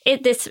 like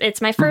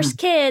it's my first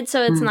kid,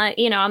 so it's not,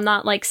 you know, I'm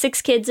not like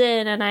 6 kids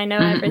in and I know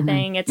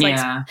everything. It's like,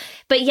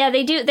 but yeah,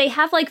 they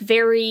have like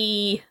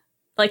very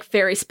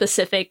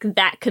specific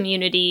that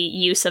community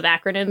use of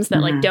acronyms that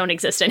like don't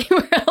exist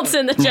anywhere else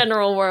in the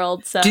general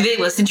world. So do they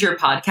listen to your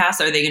podcast?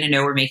 Are they going to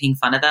know we're making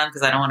fun of them?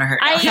 Because I don't want to hurt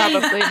them.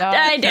 Probably not.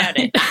 I doubt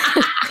it.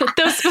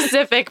 Those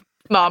specific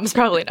moms,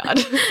 probably not.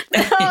 Those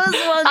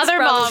ones other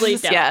probably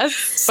moms, don't.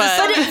 Yes.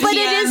 But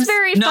it is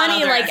very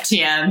funny, like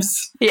FTMs.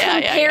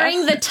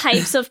 Comparing the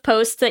types of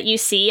posts that you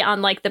see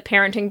on like the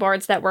parenting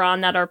boards that we're on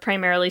that are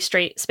primarily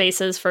straight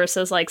spaces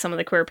versus like some of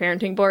the queer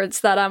parenting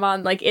boards that I'm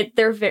on. Like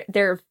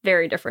they're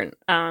very different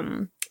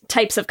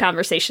types of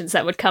conversations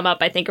that would come up,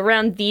 I think,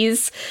 around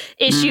these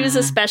issues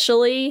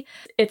especially.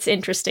 It's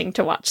interesting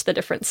to watch the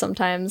difference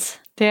sometimes.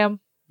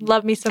 Damn.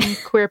 Love me some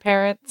queer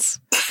parents.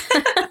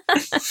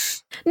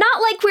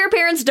 Not like queer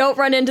parents don't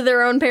run into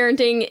their own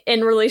parenting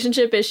and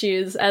relationship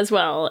issues as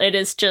well. It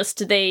is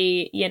just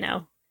they,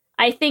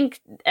 I think,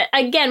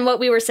 again, what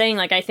we were saying,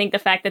 like, I think the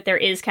fact that there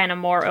is kind of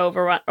more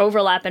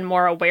overlap and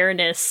more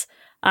awareness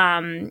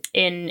in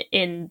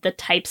the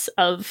types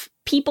of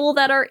people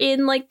that are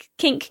in, like,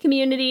 kink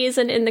communities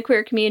and in the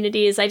queer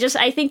communities.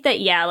 I think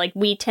that, yeah, like,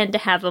 we tend to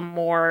have a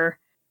more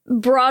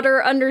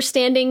broader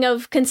understanding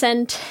of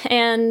consent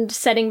and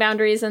setting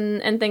boundaries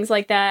and things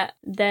like that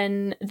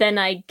than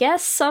I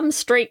guess some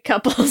straight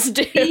couples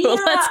do. Yeah,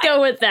 let's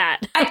go with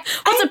that.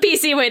 What's a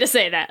PC way to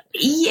say that?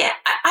 Yeah,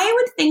 I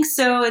would think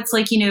so. It's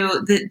like,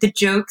 the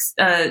jokes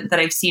that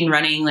I've seen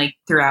running like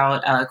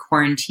throughout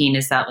quarantine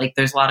is that like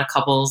there's a lot of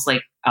couples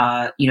like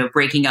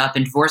breaking up,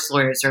 and divorce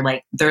lawyers are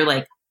like, they're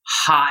like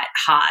hot,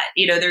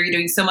 they're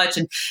doing so much,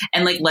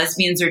 and like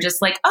lesbians are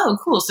just like, oh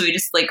cool, so we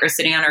just like are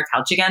sitting on our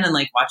couch again and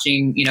like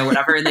watching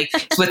whatever, and like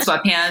with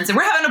sweatpants, and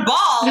we're having a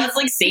ball. It's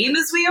like same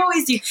as we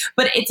always do.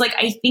 But it's like,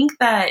 I think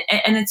that,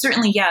 and it's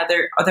certainly, yeah,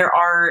 there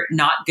are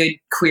not good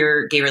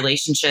queer gay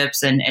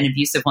relationships and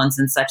abusive ones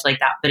and such like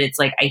that, but it's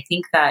like, I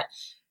think that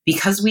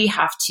because we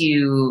have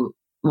to,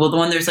 well, the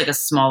one, there's like a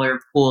smaller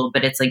pool,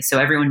 but it's like, so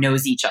everyone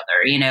knows each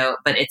other,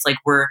 but it's like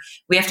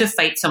we have to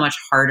fight so much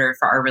harder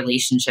for our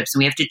relationships, and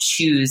we have to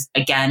choose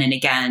again and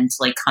again to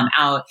like come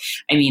out.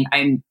 I mean,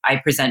 I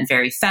present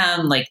very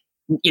femme, like,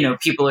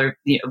 people are,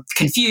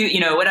 confused,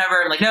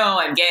 whatever. I'm like, no,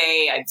 I'm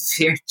gay. I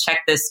here, check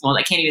this. Well,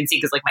 I can't even see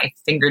because like my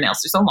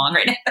fingernails are so long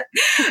right now,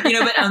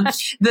 but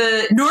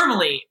the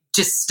normally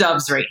just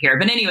stubs right here.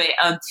 But anyway,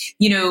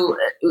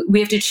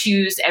 we have to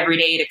choose every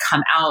day to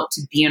come out,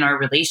 to be in our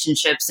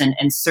relationships. And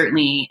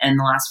certainly in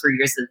the last 4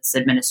 years of this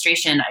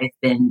administration, I've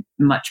been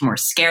much more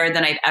scared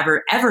than I've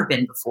ever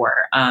been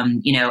before.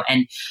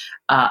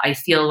 I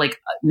feel like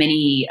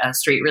many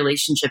straight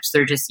relationships,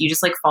 you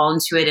just like fall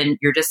into it, and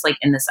you're just like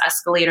in this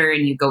escalator,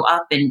 and you go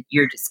up and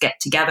you're just get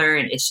together,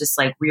 and it's just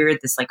like weird,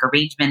 this like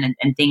arrangement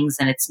and things.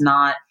 And it's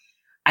not,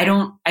 I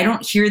don't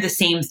hear the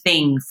same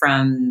thing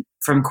from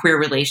queer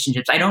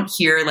relationships. I don't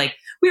hear like,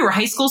 we were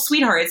high school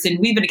sweethearts and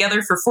we've been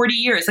together for 40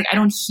 years. Like, I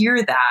don't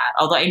hear that.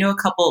 Although I know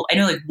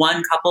like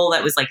one couple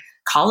that was like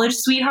college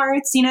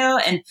sweethearts,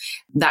 and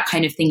that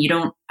kind of thing.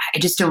 I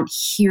just don't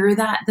hear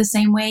that the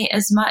same way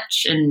as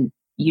much. And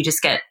you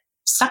just get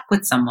stuck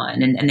with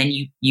someone, and then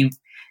you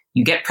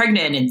get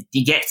pregnant, and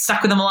you get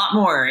stuck with them a lot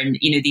more. And,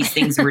 these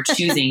things you're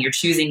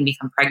choosing to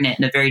become pregnant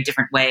in a very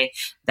different way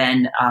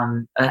than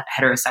a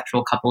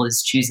heterosexual couple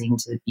is choosing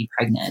to be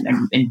pregnant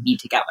and be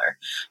together.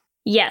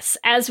 Yes.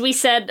 As we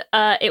said,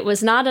 it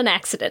was not an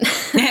accident.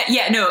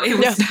 Yeah, no, it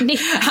was.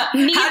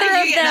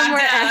 Neither of them were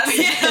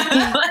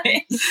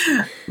accidents.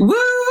 Yeah,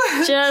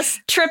 woo!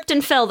 Just tripped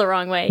and fell the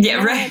wrong way.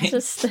 Yeah, right. It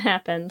just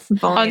happens.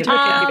 On Turkey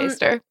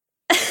Baster.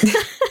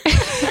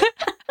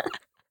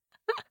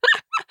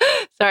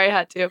 Sorry, I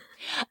had to.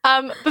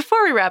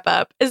 Before we wrap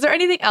up, is there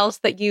anything else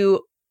that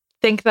you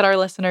think that our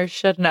listeners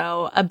should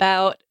know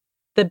about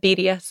the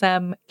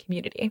BDSM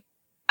community?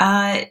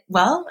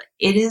 Well,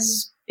 it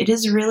is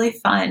really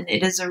fun.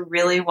 It is a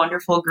really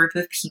wonderful group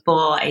of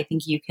people. I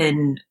think you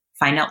can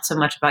find out so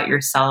much about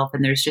yourself,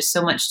 and there's just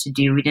so much to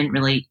do. We didn't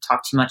really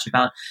talk too much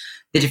about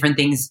the different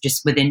things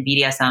just within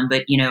BDSM,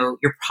 but,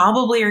 you're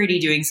probably already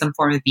doing some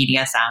form of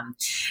BDSM,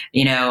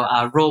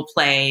 role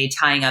play,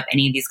 tying up,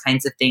 any of these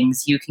kinds of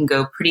things. You can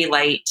go pretty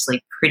light,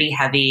 like pretty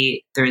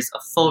heavy. There's a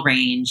full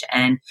range,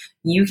 and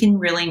you can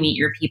really meet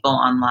your people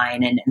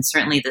online. And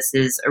certainly this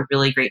is a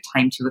really great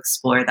time to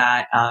explore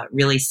that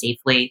really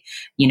safely,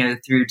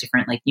 through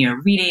different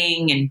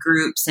reading and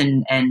groups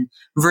and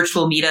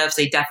virtual meetups.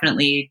 I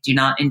definitely do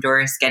not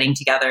endorse getting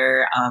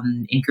together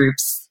in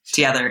groups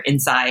together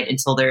inside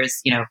until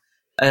there's,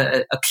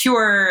 a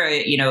cure,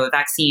 a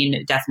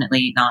vaccine,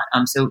 definitely not.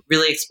 So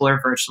really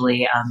explore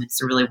virtually.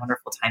 It's a really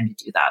wonderful time to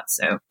do that.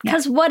 So,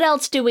 because what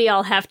else do we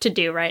all have to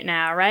do right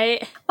now,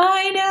 right?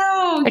 I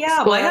know.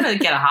 Yeah. Well, I gotta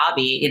get a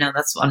hobby.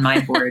 That's on my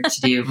board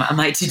to do, on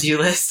my to-do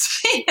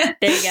list. There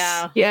you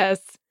go. Yes.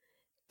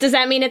 Does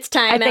that mean it's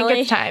time, I think Ellie?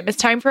 it's time. It's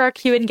time for our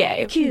Q and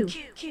Gay. Q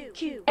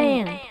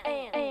and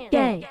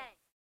Gay.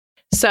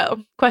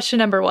 So, question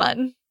number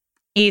 1.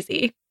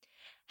 Easy.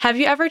 Have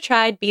you ever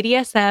tried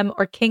BDSM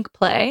or kink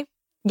play?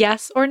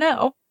 Yes or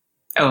no?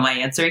 Oh, am I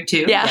answering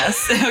too? Yeah.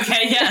 Yes.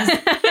 Okay,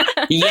 yes.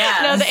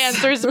 Yes. No, the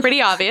answer is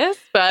pretty obvious,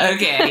 but...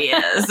 Okay,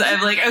 yes.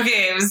 I'm like,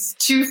 okay, it was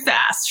too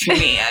fast for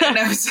me. I don't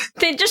know.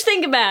 Just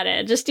think about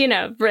it. Just,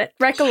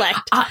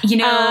 recollect.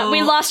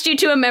 We lost you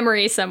to a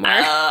memory somewhere.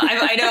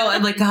 I know.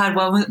 I'm like, God,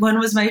 when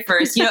was my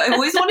first? I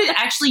always wanted to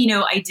actually,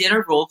 I did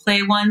a role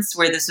play once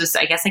where this was,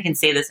 I guess I can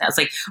say this now. It's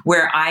like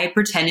where I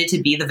pretended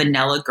to be the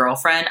vanilla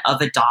girlfriend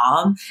of a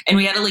dom, and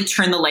we had to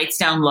turn the lights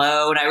down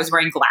low, and I was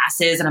wearing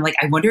glasses, and I'm like,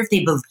 I wonder if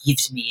they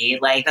believed me.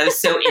 Like, I was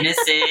so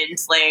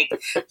innocent,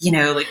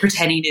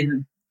 pretending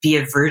to be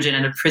a virgin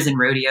at a prison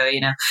rodeo,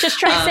 Just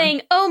try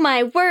saying, oh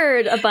my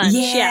word, a bunch.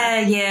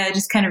 Yeah.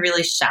 Just kind of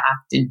really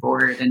shocked and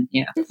bored. And,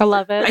 I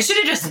love it. I should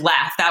have just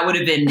laughed. That would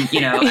have been,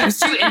 I was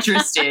too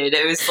interested.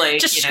 It was like,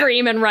 just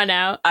scream and run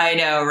out. I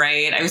know,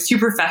 right? I was too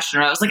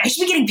professional. I was like, I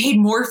should be getting paid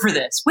more for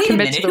this. Wait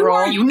Commit a minute. to the Who role.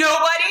 are you?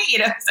 Nobody?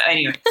 So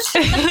anyway.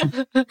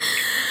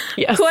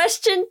 Yes.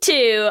 Question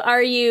 2.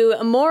 Are you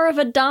more of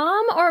a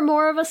dom or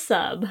more of a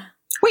sub?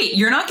 Wait,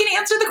 you're not going to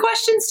answer the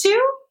questions too?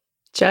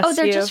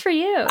 They're you. just for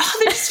you.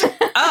 I see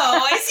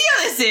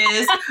how this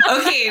is.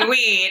 Okay,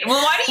 wait.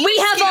 Well, why do you? We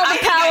have all the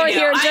power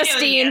here, I know the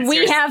Justine.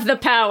 We answers. have the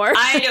power.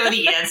 I know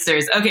the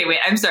answers. Okay, wait.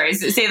 I'm sorry.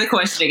 Say the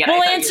question again.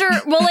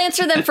 We'll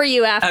answer them for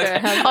you after.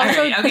 Okay. Also, All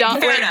right, okay,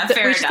 dom, fair enough.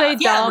 we should say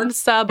dom,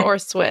 sub, or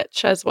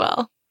switch as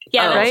well.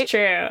 Yeah, that's right?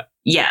 true.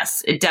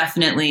 Yes, it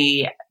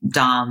definitely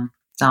dom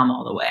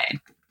all the way.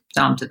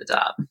 Dom to the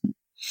top.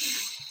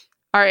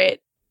 All right.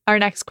 Our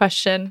next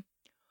question.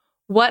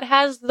 What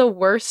has the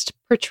worst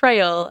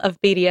portrayal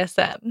of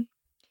BDSM?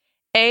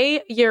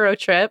 A.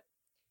 Eurotrip.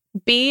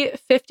 B.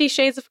 50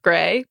 Shades of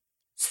Grey.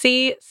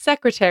 C.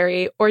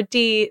 Secretary. Or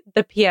D.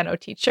 The piano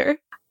teacher.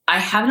 I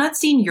have not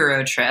seen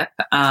Eurotrip,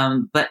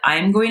 but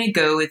I'm going to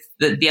go with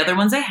the other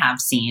ones I have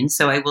seen.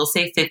 So I will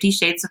say 50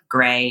 Shades of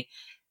Grey.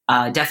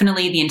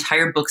 Definitely the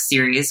entire book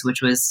series,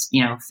 which was,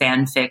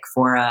 fanfic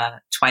for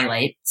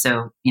Twilight.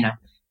 So,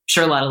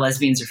 sure a lot of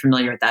lesbians are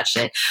familiar with that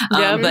shit.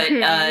 But,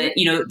 I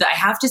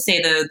have to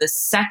say, though, the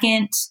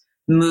second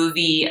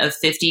movie of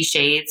 50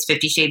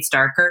 Shades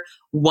Darker,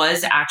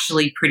 was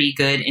actually pretty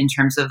good in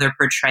terms of their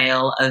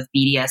portrayal of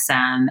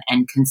BDSM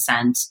and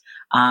consent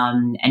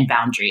and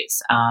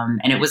boundaries.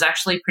 And it was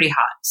actually pretty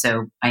hot.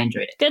 So I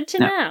enjoed it. Good to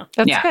know.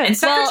 That's yeah. good. And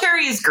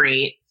Secretary is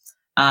great.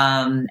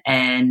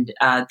 And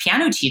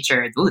piano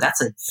teacher, ooh,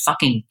 that's a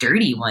fucking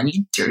dirty one.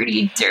 You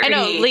dirty. I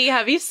know, Lee,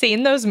 have you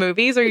seen those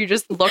movies or you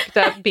just looked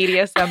up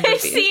BDSM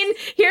movies?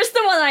 Here's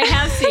the one I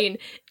have seen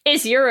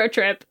is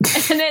Eurotrip.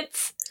 And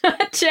it's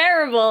a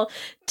terrible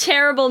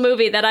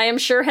movie that I am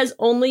sure has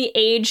only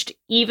aged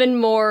even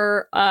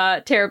more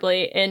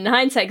terribly in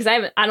hindsight,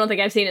 because I don't think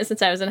I've seen it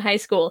since I was in high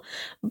school.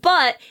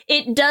 But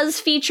it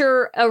does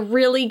feature a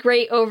really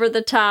great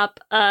over-the-top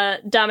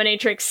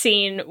dominatrix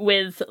scene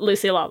with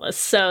Lucy Lawless.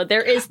 So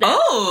there is that.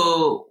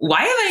 Oh,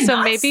 why have I so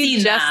not maybe seen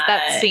just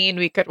that scene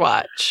we could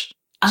watch.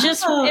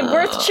 Just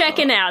worth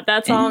checking out.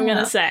 That's all I'm going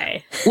to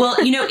say. Well,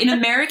 in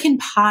American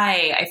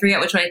Pie, I forget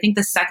which one. I think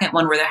the second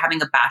one where they're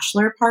having a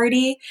bachelor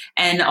party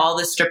and all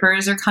the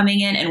strippers are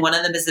coming in and one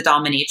of them is the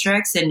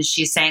dominatrix and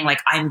she's saying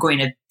like, I'm going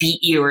to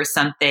beat you or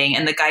something.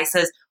 And the guy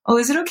says, oh,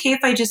 is it okay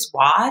if I just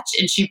watch?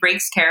 And she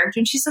breaks character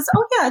and she says,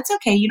 oh yeah, it's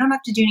okay. You don't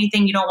have to do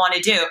anything you don't want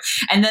to do.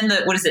 And then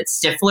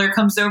Stifler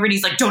comes over and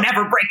he's like, don't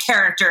ever break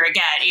character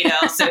again,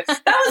 So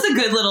that was a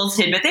good little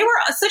tidbit. They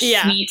were such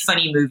sweet,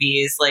 funny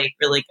movies, like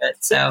really good.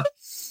 So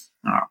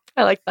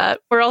I like that.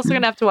 We're also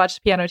going to have to watch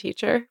The Piano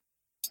Teacher.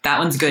 That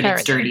one's good.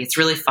 It's dirty. It's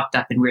really fucked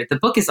up and weird. The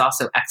book is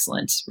also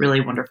excellent.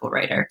 Really wonderful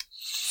writer.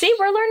 See,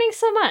 we're learning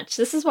so much.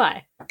 This is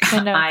why.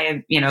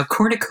 I am,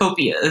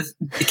 cornucopia of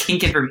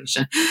kink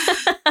information.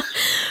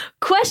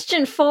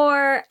 Question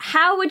 4.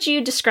 How would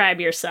you describe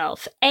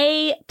yourself?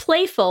 A,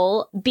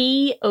 playful.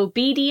 B,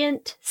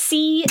 obedient.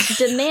 C,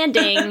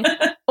 demanding.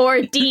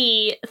 Or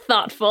D,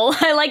 thoughtful.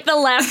 I like the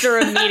laughter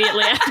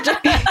immediately after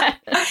that.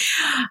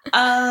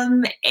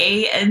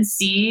 A and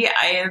C.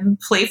 I am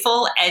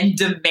playful and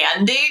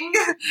demanding.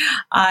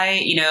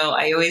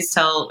 I always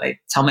tell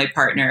my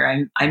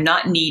partner I'm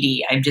not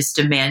needy. I'm just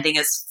demanding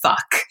as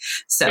fuck.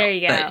 So there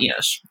you go. But,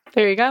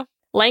 there you go.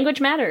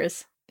 Language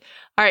matters.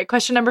 All right,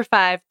 question number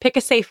 5. Pick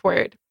a safe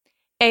word.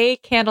 A,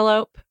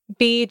 cantaloupe.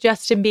 B,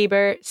 Justin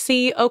Bieber.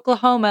 C,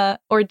 Oklahoma.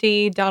 Or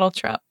D, Donald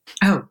Trump.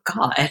 Oh,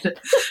 God.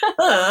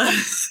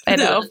 I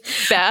know.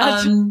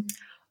 Bad.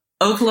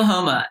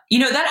 Oklahoma.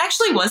 That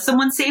actually was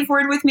someone's safe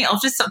word with me. I'll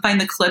just find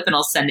the clip and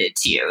I'll send it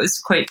to you. It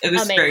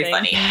was very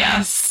funny.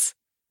 Yes.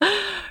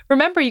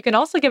 Remember, you can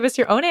also give us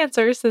your own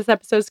answers to this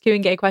episode's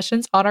Q&A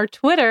questions on our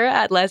Twitter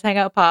at Let's Hang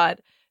Out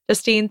Pod.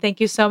 Justine, thank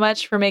you so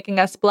much for making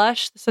us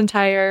blush this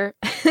entire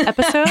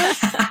episode.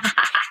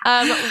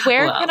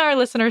 Where can our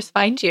listeners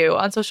find you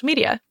on social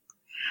media?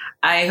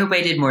 I hope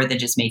I did more than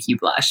just make you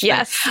blush.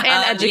 Yes, and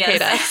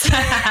educate us.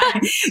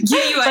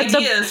 Give you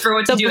ideas for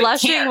what to do. The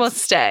blushing will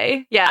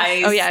stay. Yeah.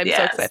 I'm so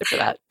excited for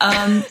that.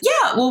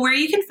 Well, where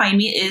you can find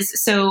me is,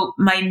 so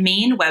my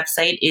main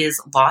website is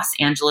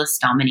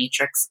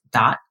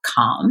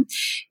losangelesdominatrix.com.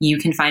 You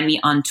can find me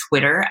on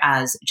Twitter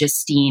as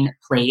Justine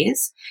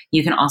Plays.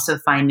 You can also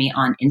find me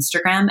on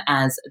Instagram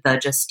as The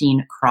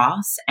Justine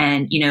Cross,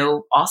 and,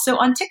 also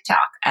on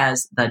TikTok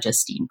as The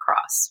Justine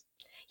Cross.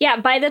 Yeah,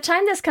 by the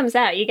time this comes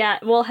out,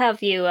 we'll have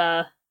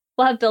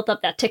built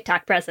up that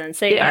TikTok presence.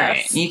 So all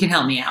right, you can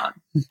help me out.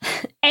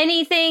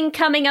 Anything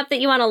coming up that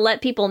you want to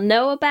let people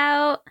know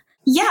about?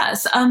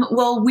 Yes.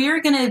 Well,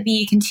 we're going to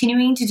be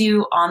continuing to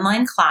do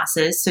online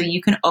classes, so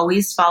you can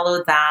always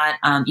follow that.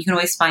 You can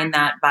always find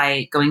that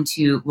by going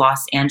to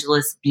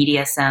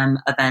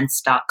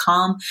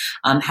LosAngelesBDSMevents.com.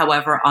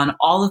 However, on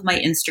all of my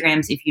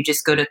Instagrams, if you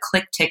just go to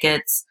click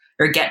tickets,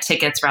 or get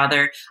tickets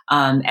rather.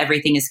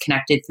 Everything is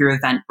connected through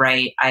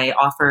Eventbrite. I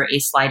offer a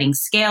sliding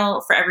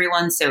scale for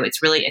everyone, so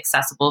it's really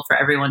accessible for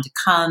everyone to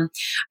come.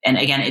 And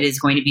again, it is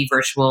going to be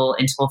virtual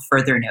until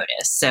further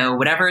notice. So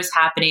whatever is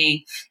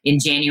happening in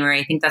January,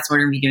 I think that's when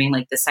we're going to be doing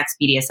like the sex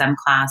BDSM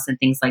class and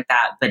things like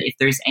that. But if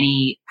there's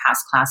any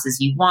past classes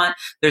you want,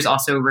 there's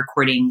also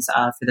recordings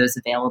for those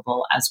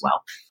available as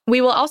well.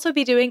 We will also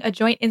be doing a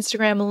joint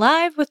Instagram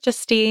live with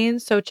Justine,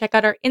 so check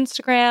out our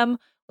Instagram.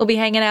 We'll be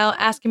hanging out,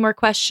 asking more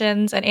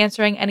questions, and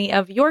answering any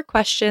of your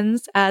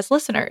questions as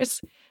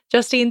listeners.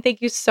 Justine,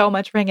 thank you so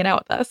much for hanging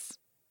out with us.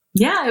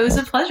 Yeah, it was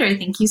a pleasure.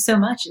 Thank you so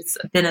much. It's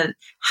been a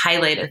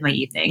highlight of my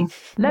evening.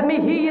 Let me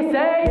hear you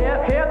say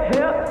hip, hip,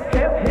 hip,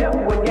 hip, hip,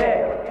 well,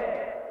 yeah.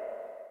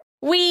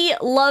 We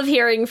love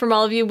hearing from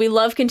all of you. We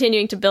love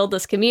continuing to build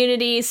this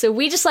community. So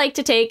we just like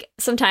to take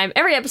some time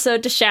every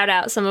episode to shout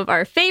out some of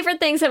our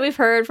favorite things that we've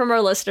heard from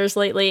our listeners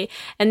lately.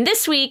 And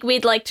this week,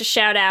 we'd like to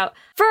shout out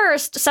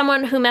first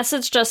someone who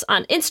messaged us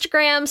on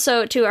Instagram.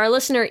 So to our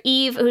listener,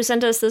 Eve, who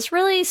sent us this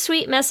really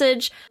sweet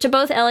message to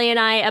both Ellie and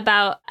I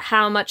about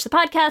how much the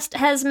podcast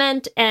has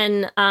meant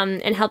and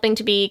helping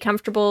to be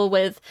comfortable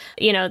with,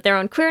 their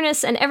own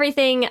queerness and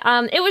everything.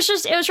 It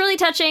was really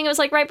touching. It was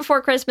like right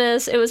before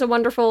Christmas. It was a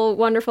wonderful,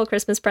 wonderful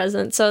Christmas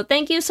present. So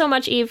thank you so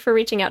much, Eve, for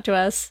reaching out to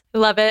us.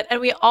 Love it.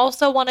 And we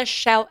also want to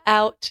shout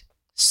out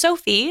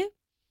Sophie,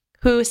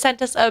 who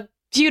sent us a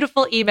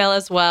beautiful email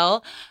as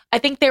well. I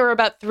think they were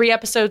about 3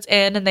 episodes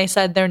in and they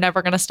said they're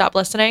never going to stop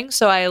listening.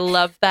 So I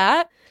love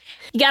that.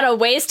 You got a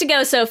ways to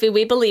go, Sophie.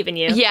 We believe in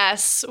you.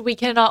 Yes. We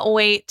cannot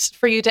wait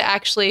for you to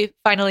actually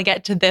finally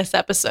get to this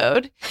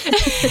episode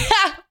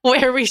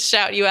where we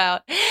shout you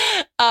out.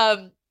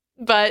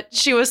 But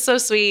she was so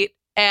sweet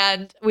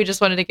and we just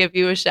wanted to give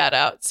you a shout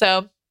out.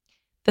 So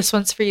this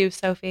one's for you,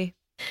 Sophie.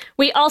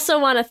 We also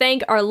want to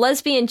thank our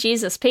Lesbian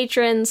Jesus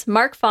patrons,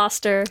 Mark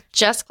Foster,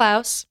 Jess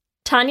Klaus,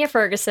 Tanya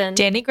Ferguson,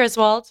 Danny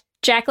Griswold,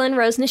 Jacqueline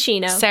Rose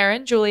Nishino, Sarah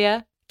and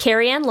Julia,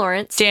 Carrie Ann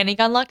Lawrence, Danny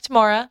Gunluck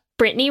Tamora,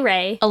 Brittany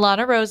Ray,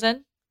 Alana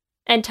Rosen,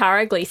 and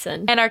Tara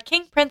Gleason. And our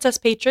King Princess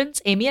patrons,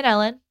 Amy and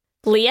Ellen,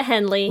 Leah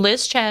Henley,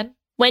 Liz Chen,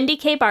 Wendy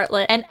K.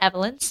 Bartlett, and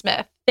Evelyn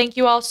Smith. Thank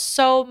you all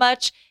so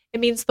much. It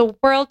means the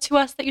world to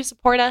us that you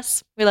support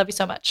us. We love you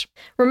so much.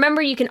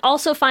 Remember, you can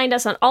also find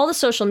us on all the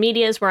social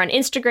medias. We're on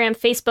Instagram,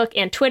 Facebook,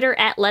 and Twitter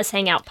at Let's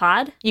Hang Out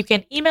Pod. You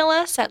can email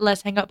us at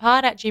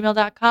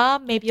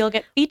letshangoutpod@gmail.com. Maybe you'll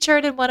get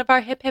featured in one of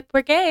our Hip Hip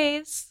We're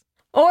Gays.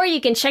 Or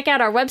you can check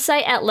out our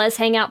website at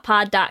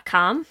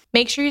letshangoutpod.com.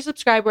 Make sure you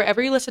subscribe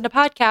wherever you listen to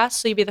podcasts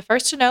so you'll be the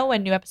first to know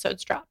when new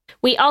episodes drop.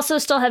 We also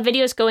still have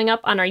videos going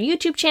up on our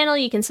YouTube channel.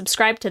 You can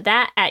subscribe to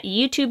that at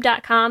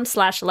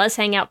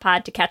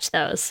youtube.com/letshangoutpod to catch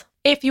those.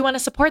 If you want to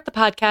support the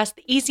podcast,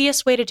 the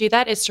easiest way to do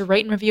that is to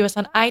rate and review us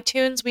on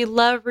iTunes. We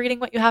love reading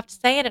what you have to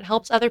say, and it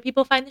helps other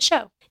people find the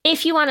show.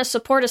 If you want to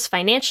support us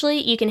financially,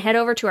 you can head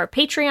over to our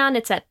Patreon.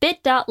 It's at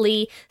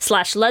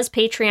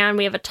bit.ly/lespatreon.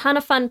 We have a ton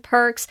of fun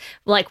perks,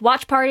 like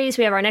watch parties.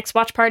 We have our next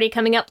watch party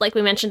coming up, like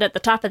we mentioned at the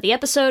top of the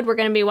episode. We're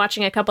going to be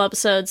watching a couple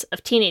episodes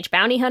of Teenage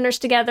Bounty Hunters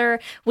together.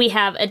 We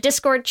have a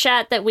Discord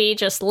chat that we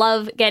just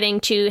love getting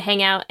to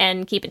hang out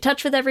and keep in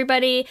touch with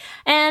everybody,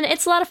 and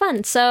it's a lot of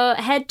fun. So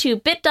head to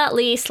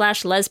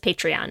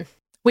bit.ly/lespatreon.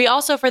 We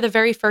also, for the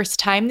very first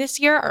time this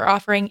year, are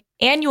offering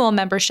annual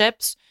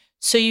memberships,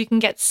 so you can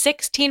get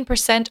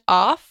 16%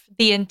 off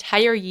the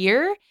entire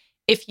year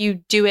if you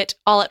do it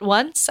all at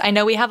once. I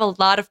know we have a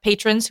lot of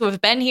patrons who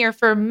have been here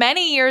for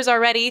many years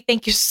already.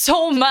 Thank you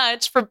so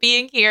much for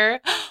being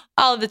here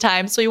all of the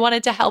time. So we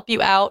wanted to help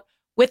you out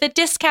with a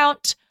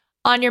discount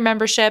on your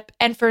membership.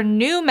 And for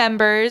new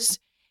members,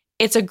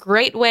 it's a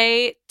great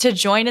way to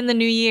join in the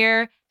new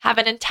year, have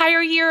an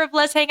entire year of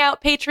Let's Hang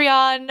Out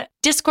Patreon,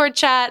 Discord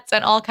chats,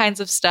 and all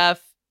kinds of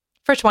stuff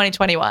for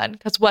 2021.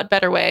 Because what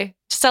better way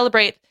to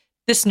celebrate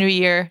this new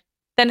year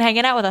than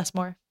hanging out with us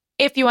more?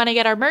 If you want to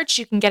get our merch,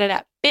 you can get it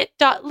at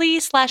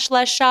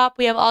bit.ly/lesshop.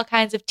 We have all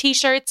kinds of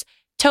t-shirts,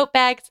 tote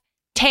bags,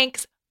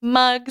 tanks,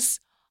 mugs,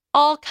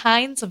 all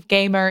kinds of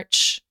gay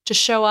merch to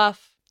show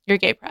off your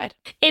gay pride.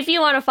 If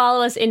you want to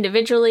follow us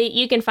individually,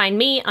 you can find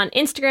me on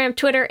Instagram,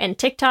 Twitter, and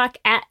TikTok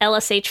at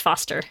LSH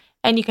Foster.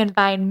 And you can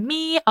find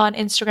me on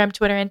Instagram,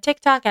 Twitter, and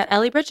TikTok at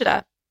Ellie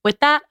Brigida. With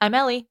that, I'm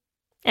Ellie.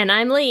 And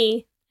I'm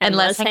Lee. And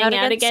let's hang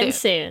out again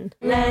soon.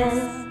 Let's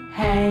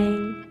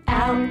hang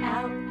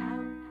out.